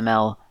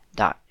sgml.conf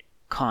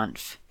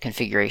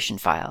configuration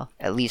file.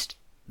 At least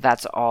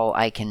that's all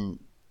I can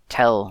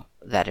tell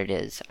that it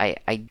is.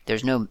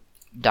 There's no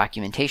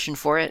documentation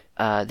for it.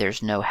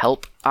 There's no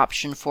help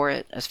option for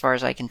it as far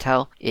as I can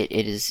tell.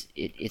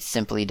 It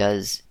simply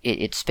does,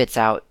 it spits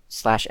out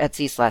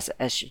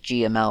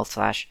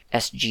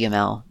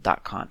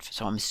 /etc/sgml/sgml.conf.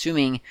 So I'm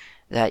assuming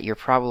that you're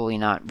probably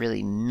not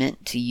really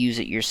meant to use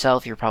it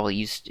yourself. You're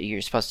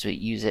supposed to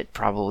use it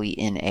probably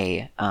in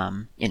a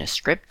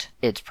script.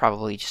 It's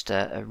probably just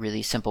a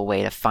really simple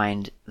way to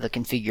find the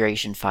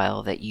configuration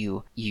file that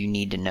you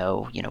need to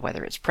know,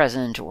 whether it's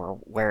present or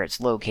where it's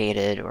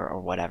located or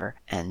whatever.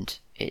 And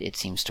it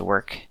seems to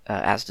work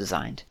as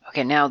designed.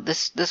 Okay, now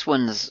this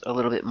one's a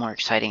little bit more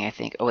exciting, I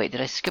think. Oh wait,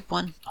 did I skip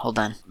one? Hold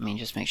on, let me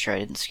just make sure I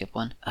didn't skip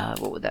one.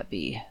 What would that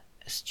be?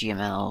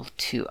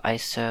 SGML2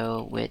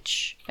 ISO,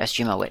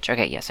 SGML which.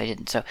 Okay, yes, I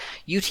didn't. So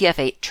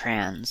UTF-8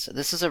 trans.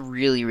 This is a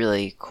really,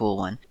 really cool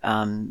one.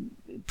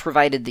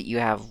 Provided that you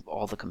have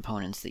all the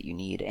components that you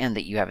need and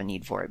that you have a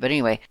need for it. But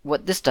anyway,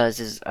 what this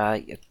does is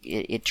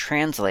it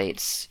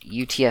translates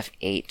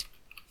UTF-8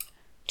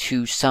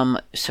 to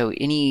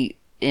any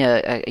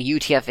a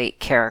UTF-8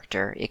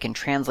 character. It can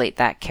translate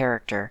that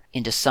character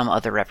into some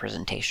other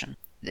representation.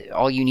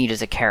 All you need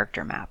is a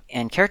character map,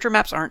 and character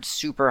maps aren't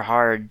super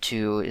hard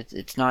to.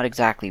 It's not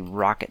exactly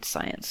rocket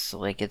science.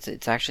 Like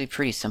it's actually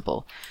pretty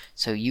simple.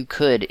 So you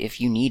could, if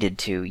you needed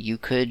to, you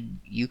could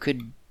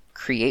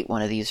create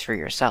one of these for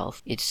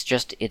yourself.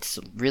 It's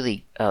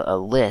really a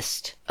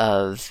list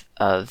of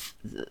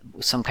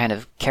some kind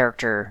of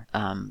character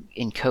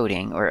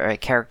encoding or a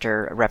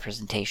character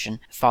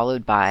representation,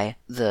 followed by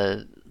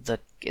the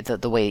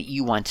way that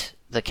you want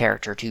the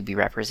character to be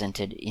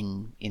represented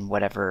in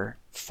whatever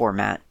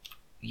format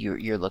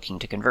you're looking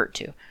to convert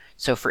to.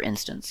 So for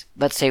instance,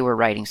 let's say we're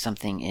writing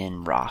something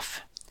in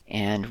ROF,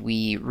 and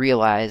we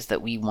realize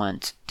that we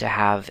want to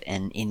have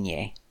an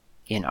inye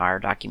in our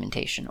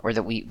documentation, or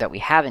that we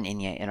have an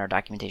inye in our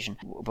documentation,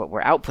 but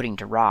we're outputting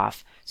to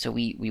ROF, so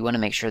we want to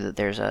make sure that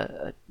there's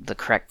the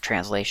correct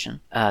translation.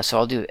 So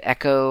I'll do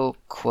echo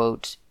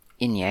quote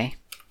inye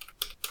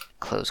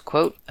close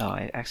quote. Oh,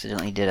 I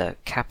accidentally did a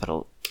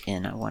capital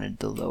N. I wanted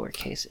the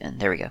lowercase n.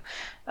 There we go.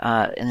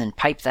 And then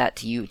pipe that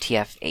to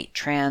UTF-8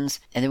 trans,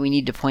 and then we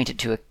need to point it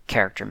to a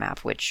character map,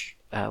 which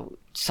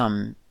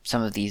some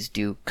of these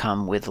do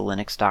come with the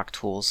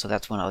linuxdoc-tools, so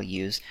that's one I'll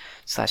use.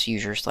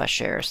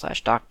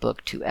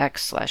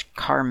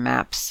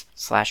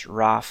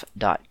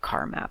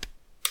 /user/share/docbook2x/carmaps/rof.carmap.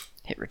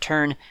 Hit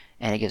return,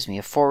 and it gives me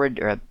a forward,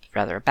 or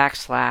rather a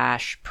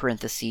backslash,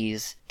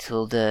 parentheses,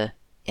 tilde,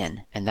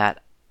 n. And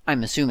that,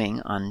 I'm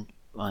assuming on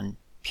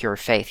pure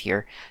faith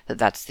here,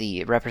 that's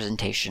the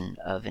representation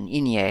of an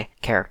inye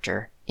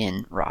character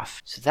in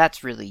ROF. So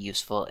that's really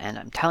useful, and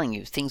I'm telling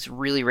you, things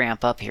really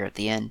ramp up here at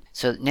the end.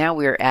 So now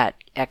we're at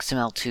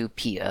XML2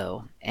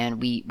 PO,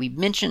 and we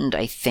mentioned,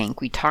 I think,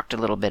 we talked a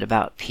little bit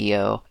about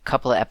PO a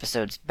couple of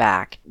episodes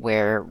back,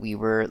 where we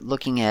were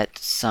looking at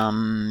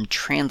some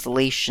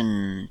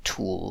translation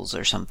tools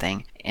or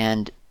something,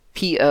 and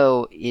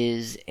PO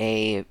is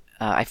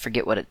I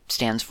forget what it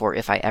stands for,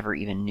 if I ever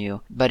even knew,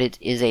 but it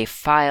is a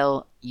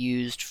file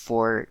used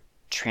for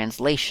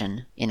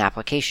translation in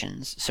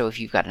applications. So if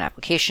you've got an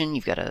application,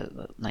 you've got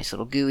a nice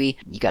little GUI,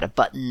 you got a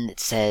button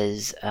that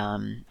says,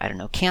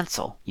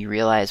 cancel. You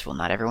realize, well,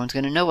 not everyone's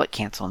going to know what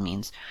cancel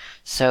means.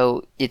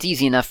 So it's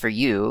easy enough for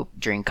you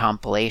during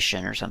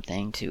compilation or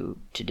something to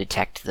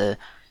detect the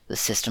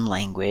system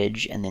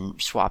language and then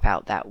swap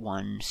out that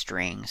one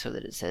string so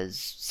that it says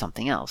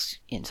something else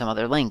in some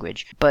other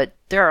language. But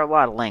there are a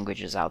lot of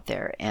languages out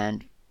there,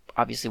 and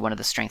obviously one of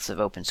the strengths of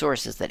open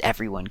source is that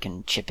everyone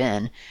can chip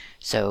in.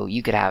 So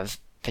you could have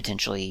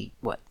potentially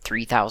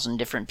 3,000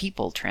 different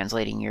people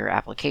translating your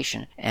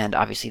application, and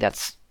obviously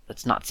that's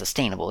not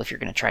sustainable if you're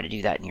going to try to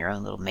do that in your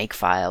own little make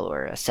file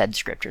or a sed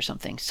script or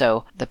something.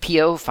 So the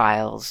PO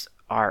files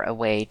are a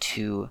way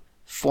to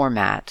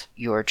format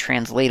your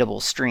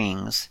translatable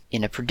strings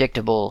in a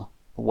predictable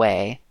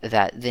way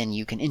that then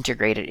you can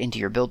integrate it into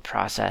your build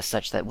process,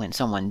 such that when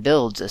someone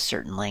builds a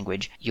certain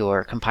language,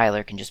 your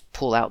compiler can just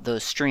pull out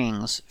those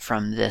strings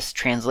from this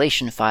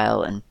translation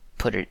file and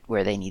put it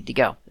where they need to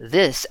go.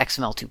 This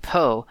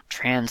XML2PO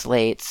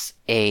translates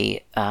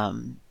a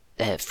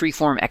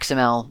freeform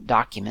XML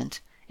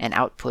document and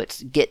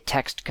outputs get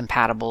text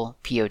compatible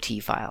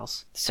POT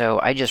files. So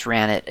I just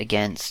ran it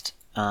against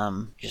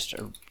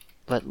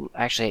but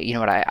actually, you know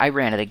what, I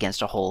ran it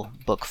against a whole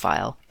book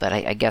file, but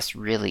I guess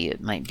really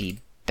it might be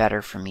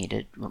better for me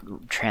to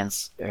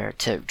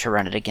to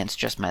run it against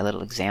just my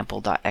little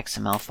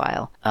example.xml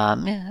file.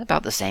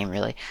 About the same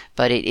really,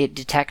 but it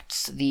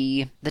detects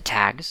the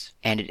tags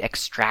and it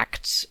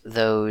extracts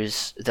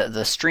those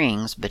the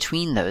strings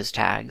between those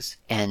tags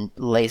and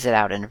lays it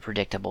out in a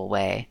predictable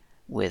way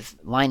with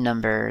line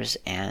numbers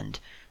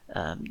and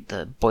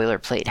the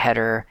boilerplate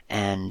header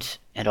and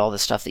all the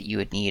stuff that you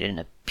would need in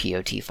a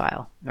POT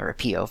file, or a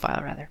PO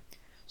file rather.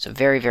 So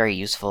very, very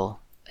useful,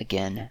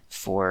 again,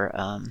 for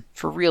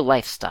real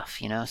life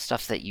stuff,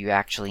 stuff that you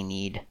actually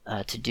need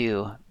to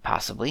do,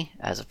 possibly,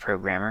 as a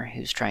programmer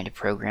who's trying to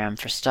program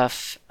for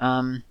stuff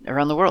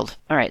around the world.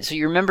 All right, so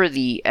you remember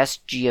the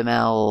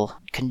SGML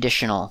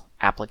conditional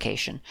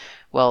application.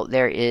 Well,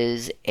 there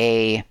is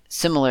a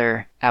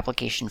similar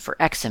application for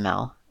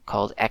XML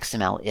called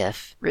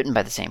xmldiff, written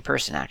by the same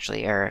person,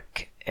 actually,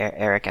 Eric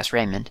S.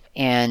 Raymond.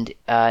 And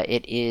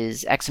it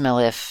is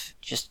xmldiff,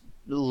 just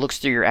looks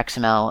through your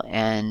XML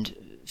and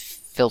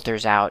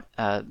filters out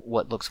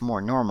what looks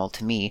more normal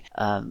to me,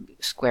 not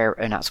square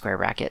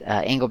bracket,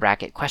 angle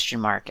bracket, question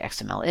mark,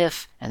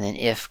 xmlif, and then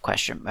if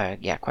question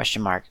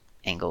mark,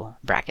 angle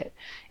bracket.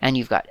 And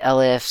you've got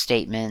elif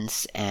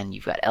statements and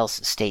you've got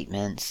else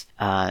statements,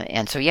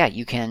 and so yeah,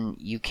 you can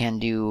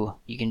do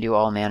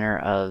all manner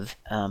of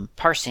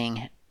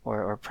parsing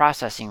or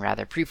processing,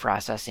 rather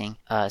pre-processing,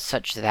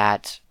 such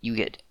that you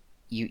get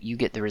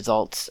the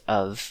results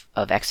of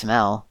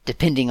XML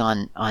depending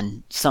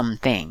on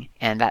something,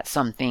 and that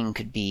something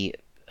could be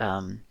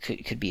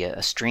could be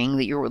a string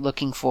that you're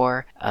looking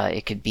for.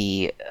 It could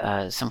be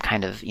some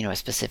kind of a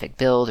specific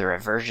build or a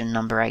version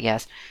number, I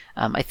guess.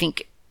 I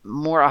think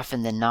more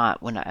often than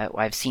not, when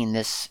I've seen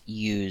this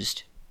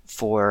used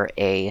for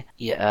an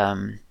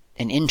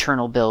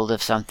internal build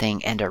of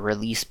something and a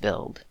release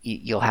build,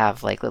 you'll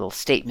have like little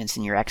statements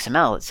in your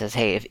XML that says,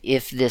 hey,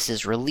 if this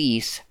is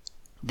release,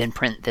 then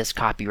print this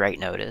copyright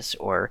notice,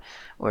 or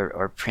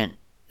print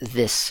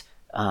this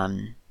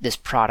this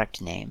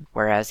product name.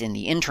 Whereas in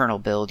the internal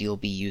build, you'll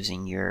be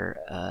using your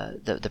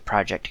the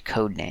project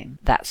code name,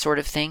 that sort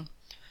of thing.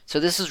 So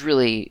this is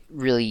really,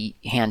 really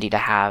handy to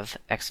have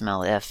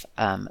xmldiff,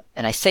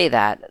 and I say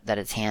that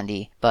it's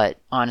handy, but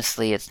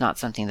honestly, it's not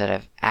something that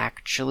I've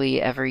actually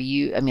ever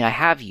used. I mean, I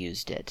have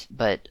used it,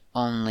 but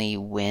only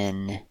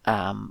when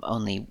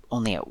only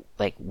at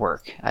like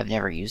work. I've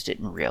never used it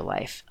in real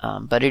life,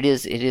 but it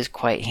is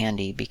quite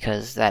handy,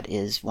 because that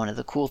is one of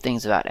the cool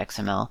things about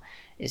XML,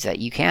 is that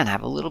you can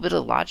have a little bit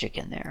of logic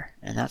in there,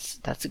 and that's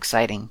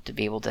exciting to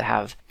be able to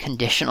have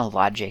conditional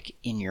logic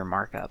in your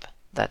markup.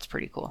 That's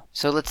pretty cool.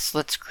 So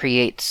let's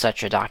create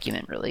such a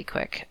document really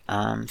quick.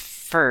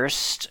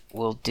 First,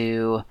 we'll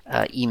do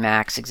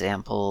Emacs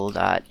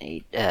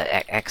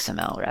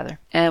example.xml rather,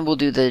 and we'll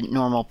do the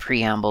normal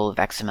preamble of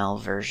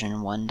XML version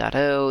 1.0,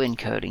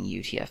 encoding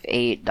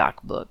UTF-8,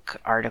 docbook,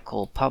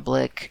 article,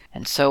 public,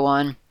 and so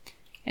on.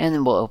 And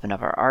then we'll open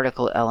up our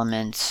article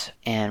element,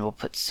 and we'll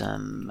put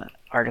some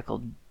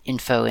article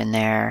info in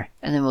there,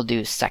 and then we'll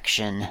do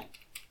section.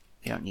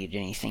 We don't need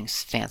anything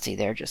fancy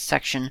there, just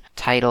section,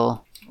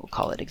 title. We'll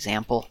call it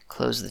example,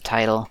 close the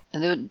title,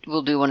 and then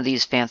we'll do one of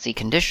these fancy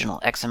conditional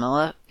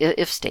XML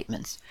if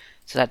statements.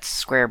 So that's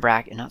square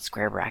bracket, not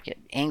square bracket,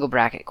 angle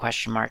bracket,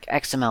 question mark,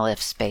 XMLif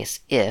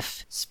space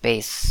if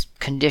space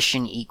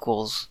condition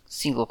equals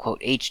single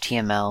quote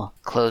HTML,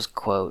 close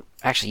quote.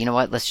 Actually, you know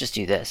what? Let's just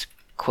do this.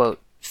 Quote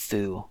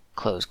foo,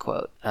 close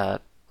quote,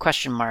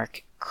 question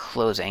mark,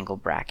 close angle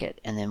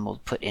bracket, and then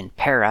we'll put in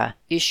para,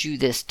 issue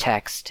this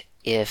text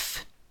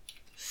if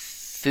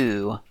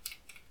foo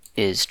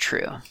is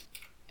true.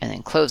 And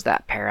then close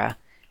that para,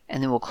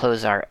 and then we'll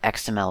close our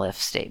xmlif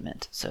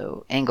statement.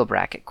 So angle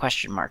bracket,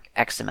 question mark,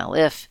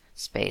 xmlif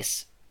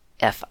space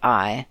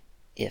fi,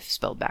 if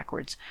spelled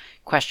backwards,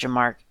 question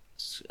mark,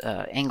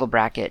 angle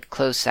bracket,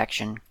 close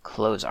section,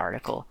 close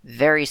article.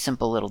 Very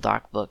simple little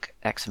docbook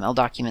XML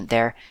document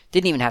there.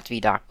 Didn't even have to be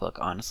docbook,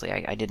 honestly.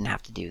 I didn't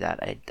have to do that.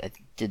 I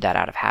did that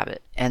out of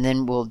habit. And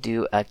then we'll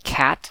do a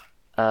cat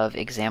of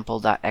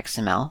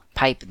example.xml,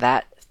 pipe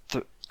that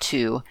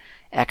to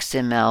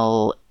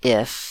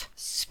xmlif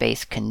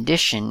space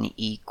condition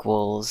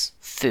equals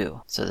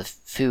foo. So the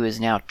foo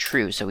is now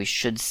true, so we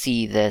should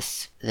see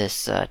this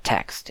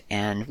text,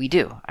 and we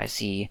do. I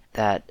see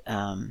that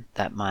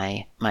that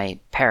my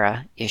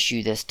para,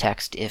 issue this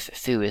text if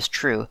foo is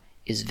true,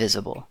 is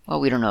visible. Well,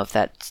 we don't know if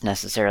that's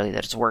necessarily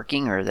that it's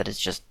working or that it's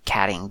just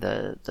catting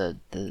the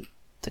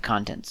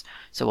contents.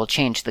 So we'll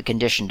change the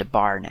condition to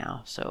bar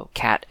now. So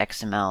cat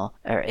xml,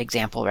 or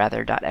example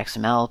rather,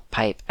 .xml,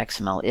 pipe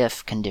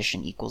xmlif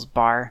condition equals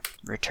bar,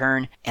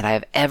 return, and I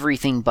have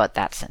everything but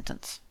that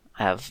sentence.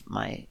 I have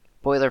my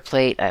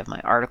boilerplate, I have my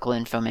article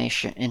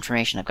information,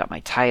 I've got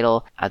my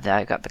title, I've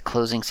got the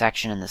closing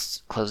section and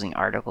this closing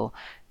article.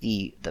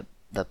 The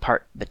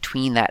part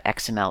between that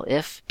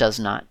xmlif does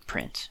not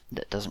print.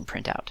 That doesn't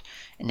print out.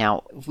 And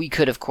now we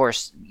could, of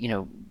course,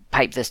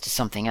 pipe this to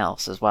something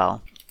else as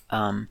well.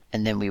 and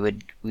then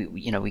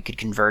we could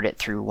convert it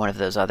through one of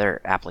those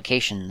other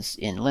applications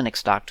in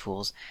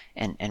linuxdoc-tools,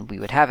 and we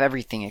would have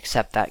everything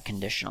except that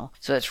conditional.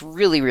 So that's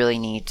really, really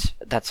neat.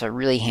 That's a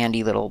really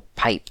handy little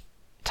pipe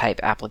type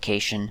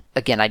application.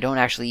 Again, I don't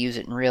actually use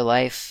it in real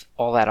life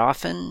all that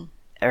often,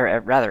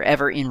 or rather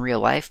ever in real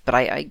life, but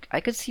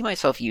I could see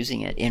myself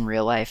using it in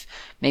real life.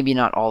 Maybe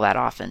not all that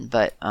often,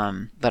 but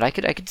I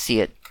could see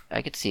it.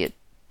 I could see it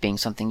being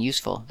something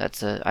useful.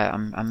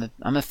 I'm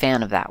a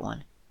fan of that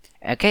one.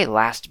 Okay,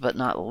 last but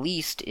not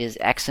least is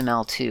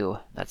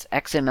xml2. That's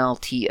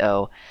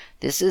xmlto.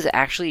 This is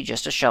actually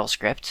just a shell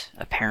script.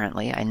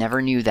 Apparently, I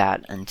never knew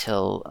that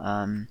until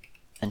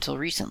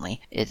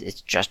recently.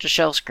 It's just a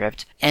shell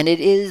script, and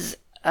it's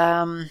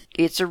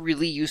a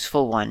really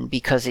useful one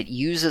because it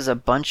uses a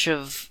bunch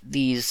of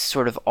these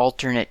sort of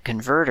alternate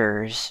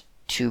converters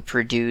to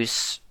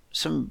produce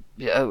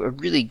a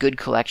really good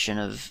collection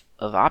of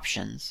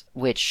options,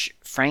 which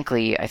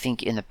frankly I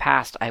think in the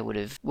past I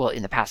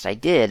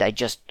did. I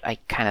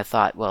kind of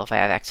thought, well, if I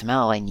have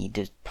XML, I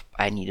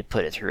need to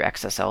put it through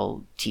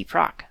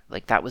xsltproc.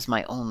 Like, that was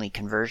my only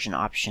conversion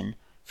option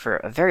for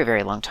a very,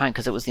 very long time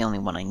because it was the only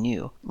one I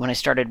knew. When I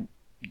started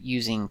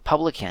using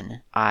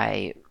Publican,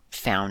 I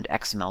found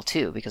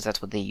XML2 because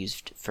that's what they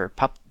used for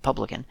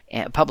Publican.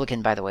 And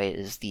Publican, by the way,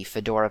 is the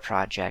Fedora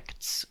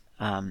project's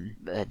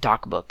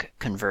DocBook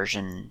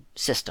conversion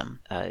system.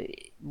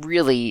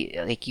 Really,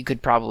 like, you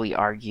could probably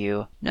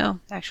argue... No,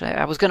 actually,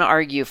 I was going to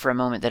argue for a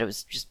moment that it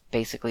was just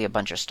basically a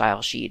bunch of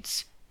style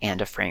sheets and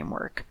a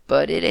framework.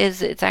 But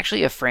it's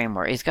actually a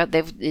framework.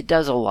 It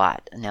does a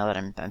lot, now that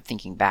I'm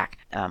thinking back.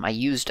 I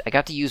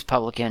got to use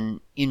Publican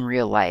in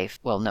real life.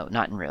 Well, no,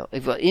 not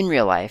in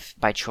real life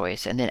by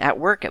choice. And then at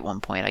work at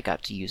one point, I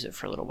got to use it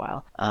for a little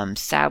while.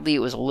 Sadly, it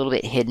was a little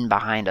bit hidden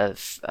behind a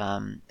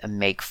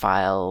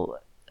makefile,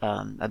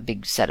 a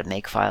big set of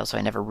makefiles, so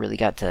I never really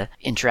got to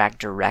interact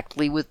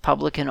directly with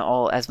Publican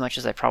as much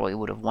as I probably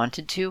would have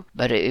wanted to.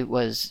 But it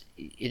was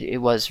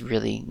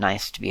really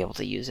nice to be able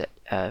to use it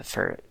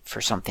for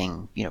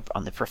something,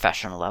 on the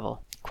professional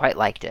level. Quite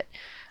liked it.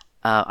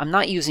 I'm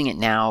not using it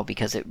now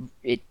because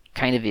it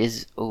kind of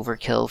is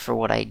overkill for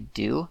what I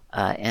do,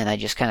 and I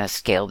just kind of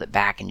scaled it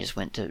back and just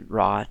went to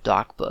raw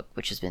DocBook,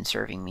 which has been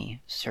serving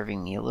me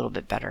a little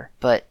bit better.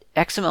 But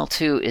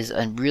XML2 is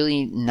a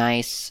really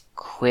nice,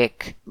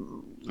 quick,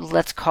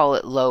 let's call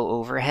it low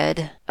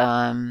overhead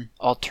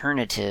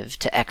alternative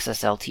to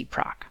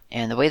xsltproc.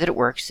 And the way that it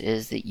works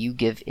is that you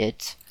give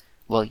it,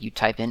 you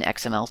type in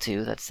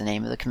xml2, that's the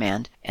name of the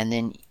command, and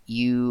then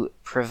you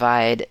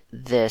provide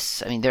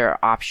this. I mean, there are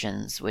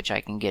options which I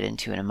can get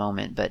into in a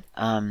moment, but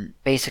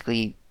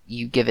basically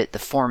you give it the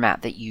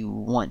format that you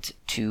want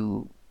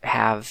to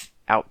have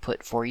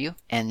output for you,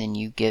 and then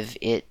you give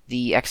it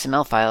the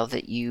XML file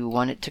that you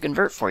want it to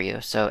convert for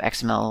you. So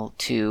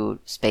xml2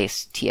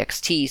 space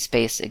txt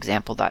space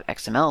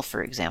example.xml,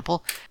 for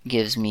example,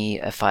 gives me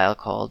a file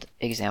called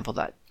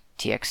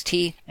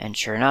example.txt, and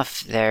sure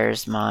enough,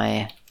 there's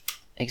my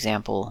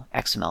example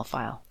XML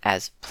file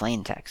as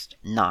plain text,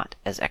 not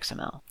as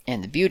XML.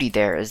 And the beauty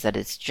there is that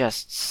it's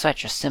just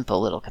such a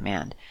simple little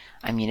command.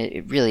 I mean,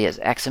 it really is.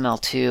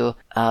 XML2.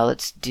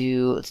 Let's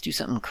do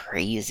something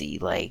crazy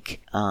like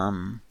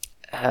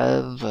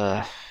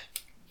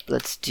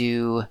let's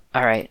do.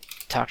 All right,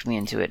 talk me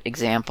into it.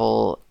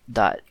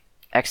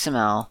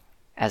 Example.xml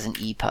as an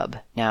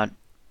EPUB. Now,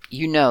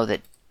 you know that.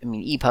 I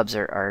mean, EPUBs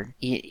are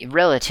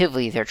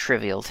relatively, they're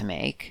trivial to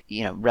make,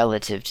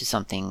 relative to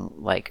something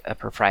like a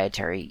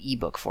proprietary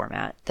ebook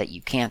format that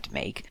you can't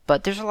make.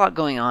 But there's a lot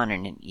going on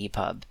in an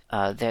EPUB.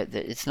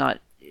 It's not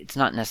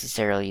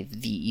necessarily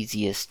the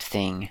easiest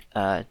thing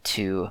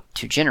to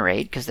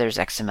generate, because there's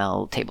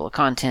XML table of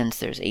contents,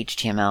 there's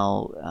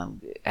HTML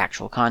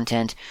actual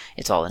content.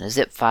 It's all in a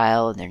zip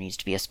file, and there needs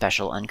to be a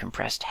special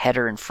uncompressed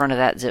header in front of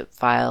that zip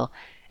file,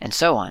 and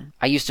so on.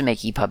 I used to make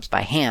EPUBs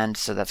by hand,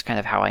 so that's kind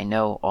of how I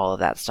know all of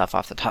that stuff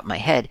off the top of my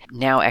head.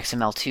 Now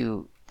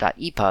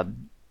xml2.epub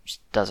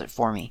does it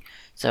for me.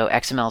 So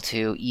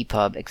xml2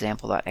 epub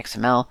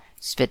example.xml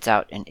spits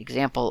out an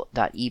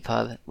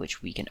example.epub,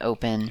 which we can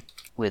open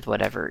with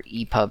whatever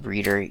EPUB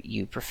reader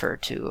you prefer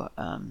to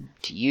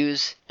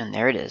use, and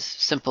there it is.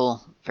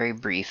 Simple, very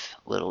brief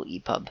little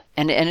EPUB,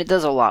 and it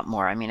does a lot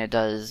more. I mean,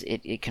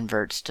 it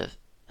converts to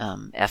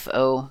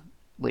FO,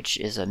 which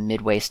is a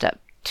midway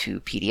step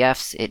to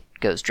PDFs. It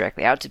goes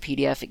directly out to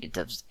PDF. It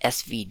does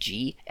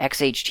SVG,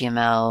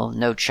 XHTML,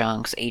 no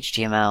chunks,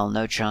 HTML,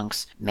 no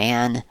chunks,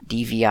 man,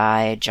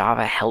 DVI,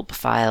 Java help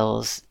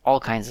files, all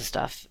kinds of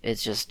stuff.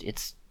 It's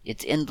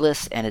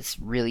endless, and it's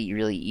really,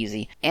 really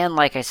easy. And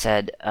like I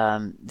said,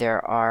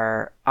 there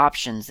are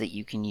options that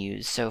you can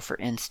use. So for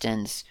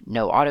instance,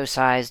 no auto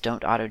size,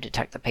 don't auto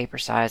detect the paper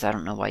size. I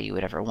don't know why you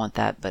would ever want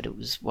that, but it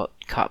was what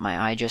caught my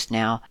eye just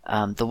now.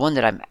 The one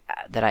that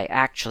I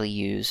actually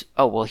use,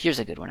 here's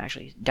a good one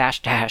actually.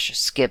 --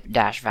 skip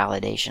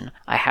 -validation.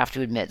 I have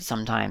to admit,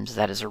 sometimes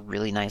that is a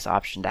really nice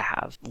option to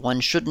have. One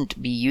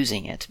shouldn't be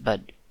using it,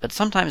 but but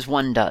sometimes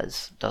one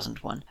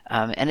doesn't one.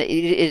 And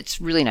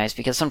it's really nice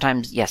because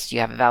sometimes, yes, you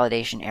have a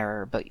validation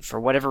error, but for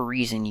whatever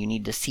reason you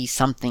need to see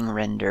something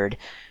rendered.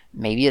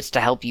 Maybe it's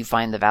to help you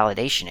find the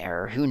validation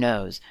error, who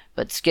knows,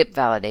 but skip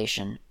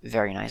validation,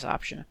 very nice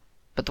option.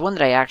 But the one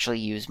that I actually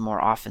use more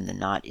often than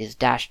not is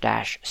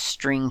 --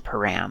 string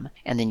param,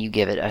 and then you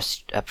give it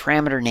a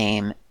parameter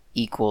name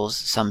equals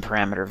some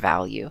parameter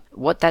value.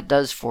 What that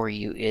does for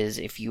you is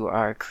if you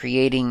are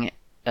creating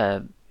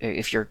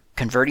if you're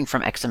converting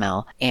from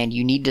XML and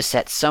you need to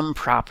set some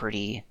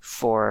property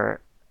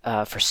for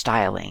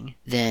styling,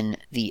 then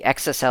the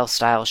XSL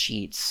style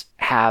sheets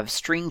have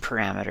string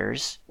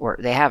parameters, or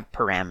they have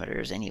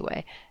parameters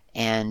anyway,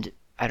 and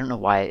I don't know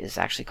why it is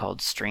actually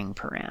called string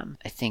param.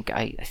 I think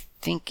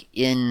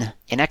in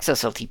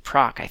XSLT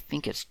proc, I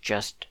think it's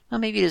just, well,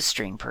 maybe it is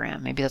string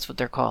param. Maybe that's what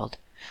they're called.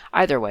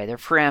 Either way, they're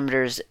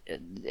parameters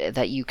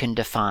that you can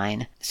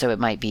define. So it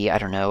might be, I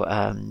don't know,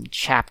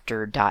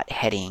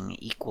 chapter.heading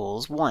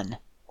equals 1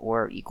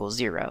 or equals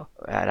 0.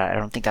 I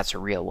don't think that's a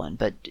real one,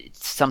 but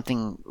it's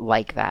something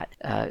like that.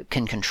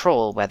 Can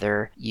control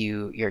whether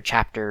your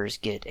chapters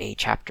get a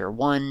chapter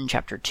 1,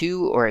 chapter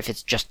 2, or if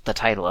it's just the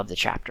title of the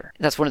chapter.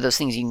 That's one of those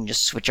things you can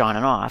just switch on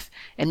and off.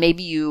 And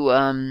maybe you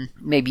want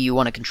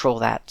to control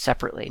that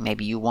separately.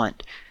 Maybe you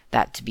want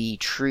that to be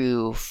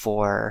true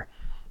for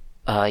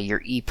your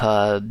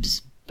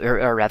EPUBs,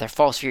 or rather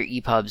false for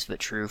your EPUBs, but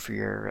true for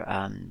your,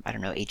 I don't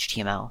know,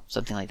 HTML,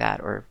 something like that.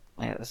 Or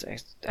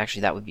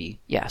actually that would be,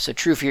 yeah, so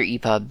true for your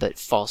EPUB, but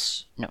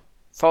false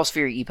for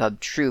your EPUB,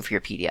 true for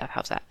your PDF.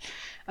 How's that?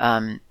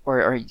 And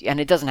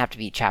it doesn't have to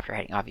be chapter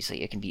heading,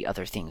 obviously. It can be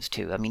other things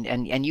too. I mean,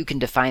 and you can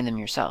define them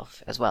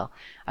yourself as well.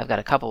 I've got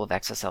a couple of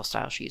XSL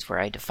style sheets where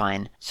I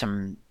define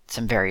some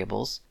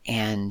variables,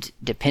 and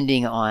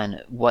depending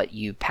on what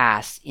you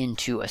pass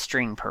into a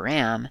string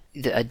param,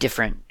 a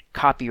different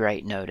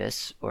copyright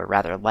notice, or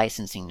rather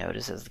licensing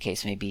notice as the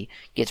case may be,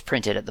 gets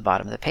printed at the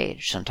bottom of the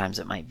page. Sometimes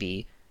it might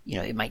be,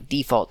 it might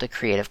default to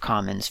Creative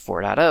Commons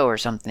 4.0 or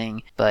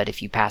something, but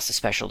if you pass a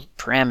special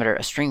parameter,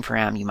 a string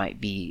param, you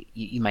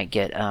might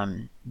get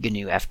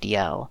GNU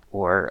FDL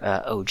or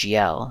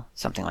OGL,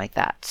 something like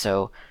that.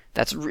 So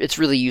it's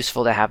really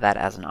useful to have that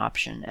as an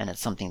option, and it's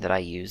something that I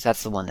use.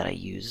 That's the one that I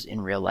use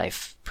in real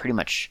life pretty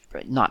much,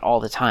 not all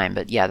the time,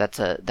 but yeah,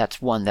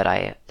 that's one that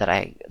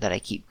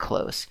I keep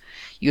close.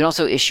 You can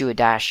also issue a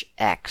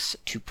 -x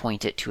to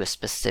point it to a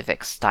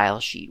specific style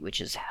sheet,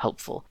 which is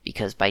helpful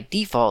because by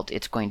default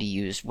it's going to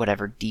use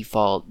whatever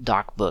default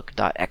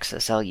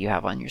docbook.xsl you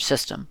have on your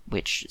system,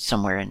 which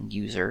somewhere in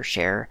user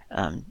share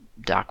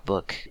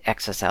docbook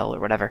XSL or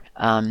whatever.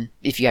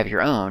 If you have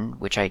your own,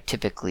 which I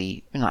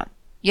typically not.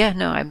 Yeah,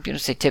 no, I'm going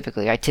to say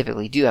typically. I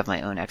typically do have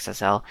my own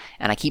XSL,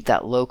 and I keep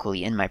that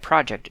locally in my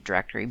project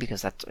directory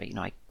because that's,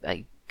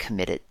 I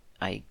commit it.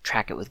 I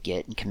track it with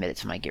Git and commit it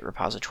to my Git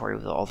repository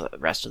with all the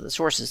rest of the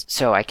sources.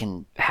 So I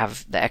can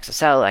have the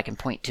XSL, I can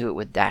point to it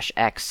with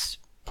 -x,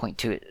 point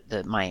to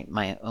it,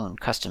 my own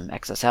custom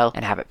XSL,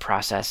 and have it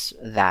process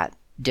that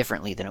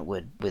differently than it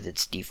would with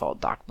its default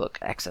docbook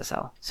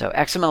XSL. So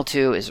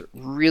xml2 is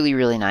really,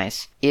 really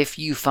nice. If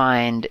you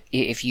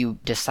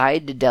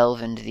decide to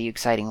delve into the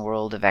exciting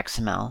world of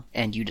XML,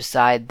 and you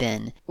decide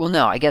then, well,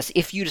 no, I guess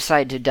if you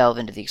decide to delve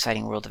into the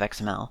exciting world of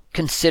XML,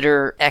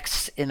 consider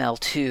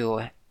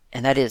xml2,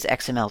 and that is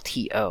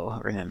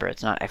xmlto. Remember,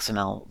 it's not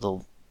XML,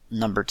 the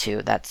number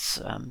 2. That's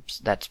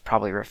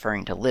probably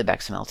referring to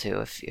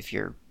libxml2 if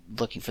you're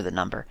looking for the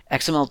number.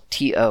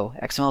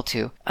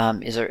 xmlto,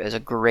 is a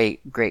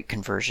great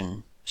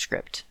conversion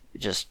script.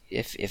 Just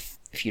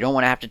if you don't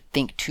want to have to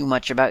think too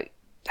much about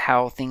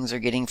how things are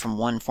getting from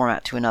one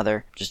format to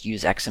another, just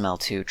use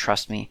xml2.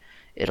 Trust me,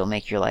 it'll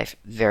make your life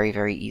very,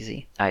 very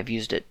easy. I've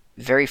used it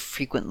very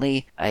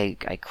frequently. I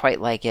quite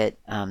like it.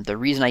 The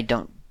reason I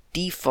don't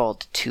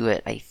default to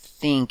it, I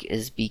think,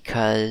 is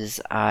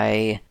because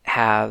I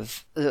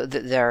have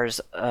there's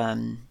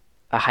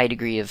a high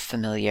degree of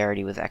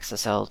familiarity with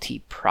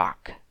XSLT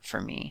proc for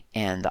me,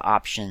 and the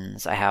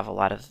options, I have a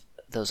lot of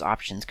those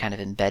options kind of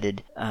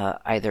embedded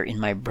either in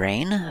my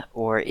brain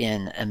or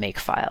in a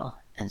makefile,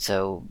 and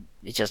so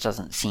it just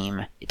doesn't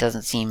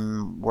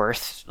seem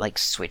worth like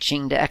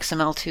switching to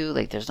XML2.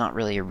 Like, there's not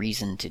really a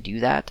reason to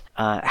do that.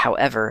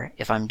 However,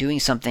 if I'm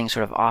doing something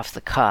sort of off the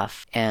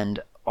cuff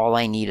and all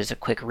I need is a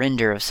quick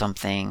render of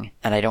something,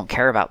 and I don't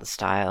care about the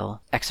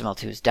style,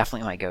 xml2 is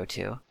definitely my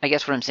go-to. I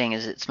guess what I'm saying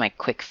is it's my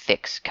quick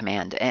fix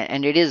command,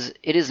 and it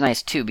is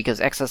nice too, because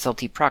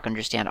XSLT proc,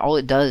 understand, all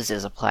it does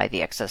is apply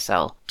the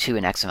XSL to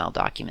an XML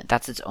document.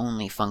 That's its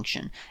only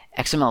function.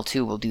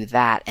 XML2 will do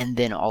that, and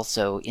then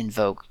also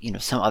invoke,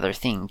 some other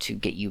thing to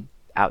get you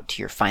out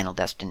to your final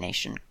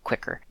destination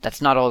quicker.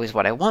 That's not always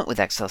what I want with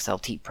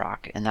XSLT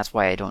proc, and that's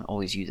why I don't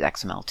always use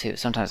XML2.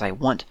 Sometimes I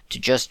want to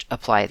just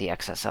apply the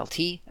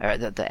XSLT, or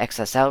the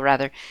XSL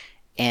rather,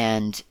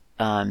 and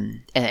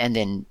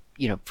then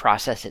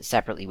process it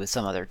separately with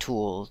some other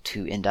tool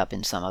to end up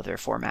in some other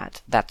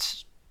format.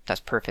 That's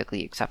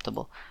perfectly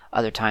acceptable.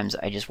 Other times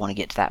I just want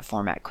to get to that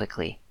format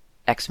quickly.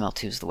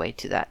 XML2 is the way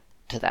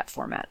to to that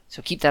format.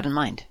 So keep that in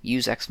mind.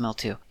 Use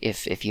xmlto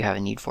if you have a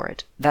need for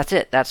it. That's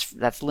it. That's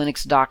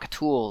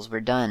linuxdoc-tools.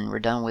 We're done. We're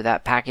done with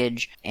that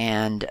package,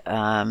 and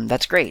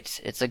that's great.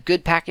 It's a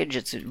good package.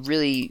 It's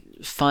really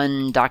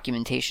fun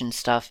documentation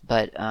stuff,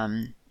 but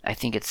I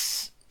think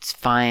it's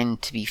fine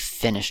to be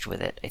finished with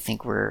it. I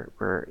think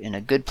we're in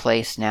a good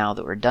place now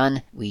that we're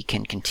done. We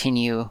can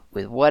continue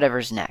with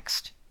whatever's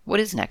next. What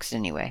is next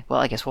anyway?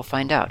 Well, I guess we'll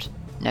find out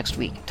next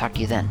week. Talk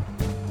to you then.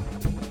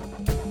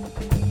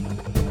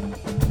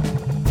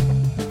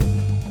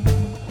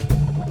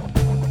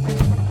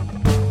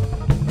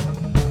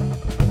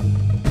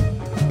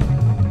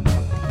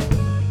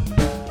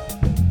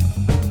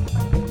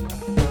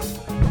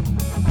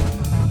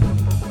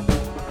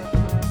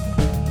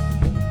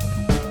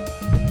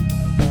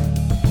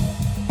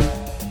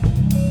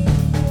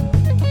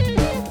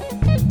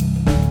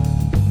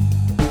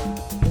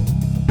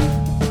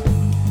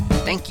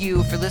 Thank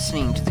you for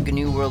listening to the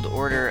GNU World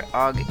Order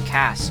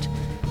Ogcast.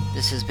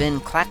 This has been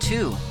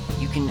Klaatu.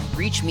 You can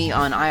reach me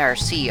on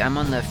IRC. I'm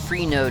on the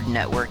Freenode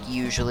network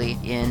usually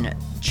in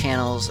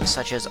channels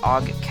such as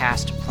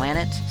Ogcast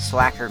Planet,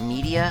 Slacker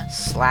Media,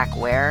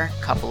 Slackware,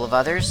 a couple of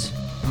others.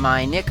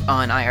 My nick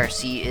on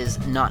IRC is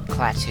not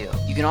Klaatu.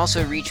 You can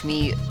also reach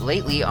me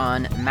lately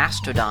on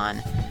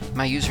Mastodon.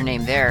 My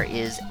username there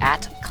is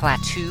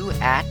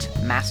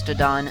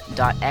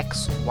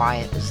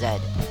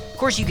 @klaatu@mastodon.xyz. Of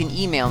course, you can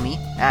email me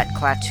at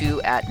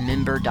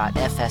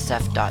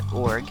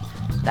klaatu@member.fsf.org.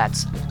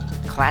 That's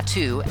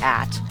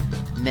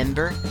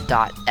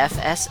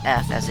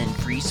klaatu@member.fsf, as in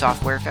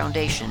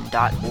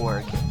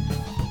freesoftwarefoundation.org.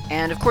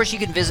 And of course, you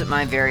can visit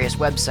my various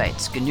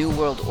websites,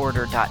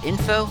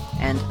 gnuworldorder.info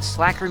and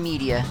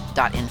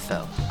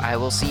slackermedia.info. I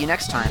will see you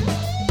next time.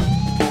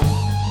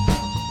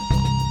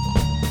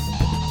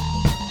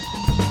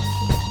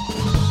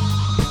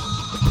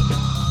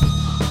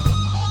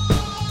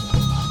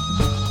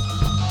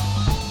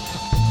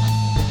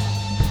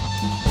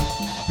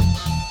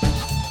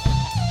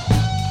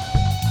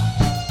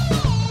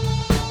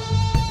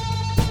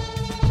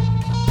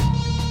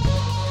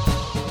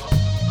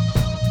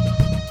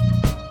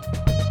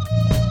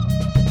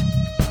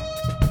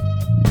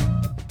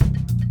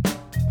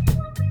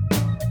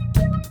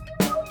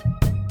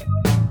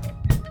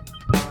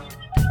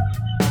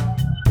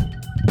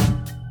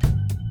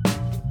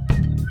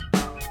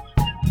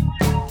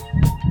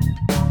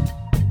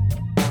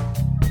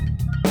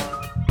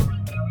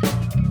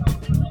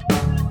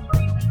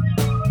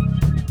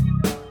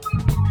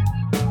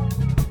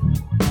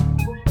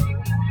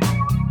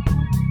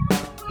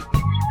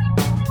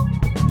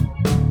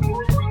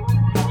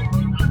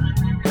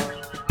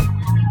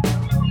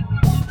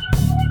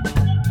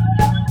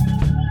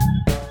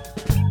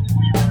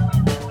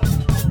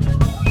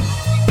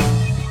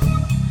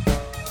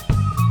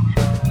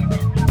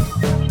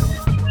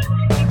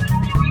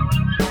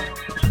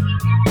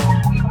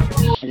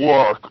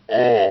 Slack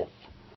off.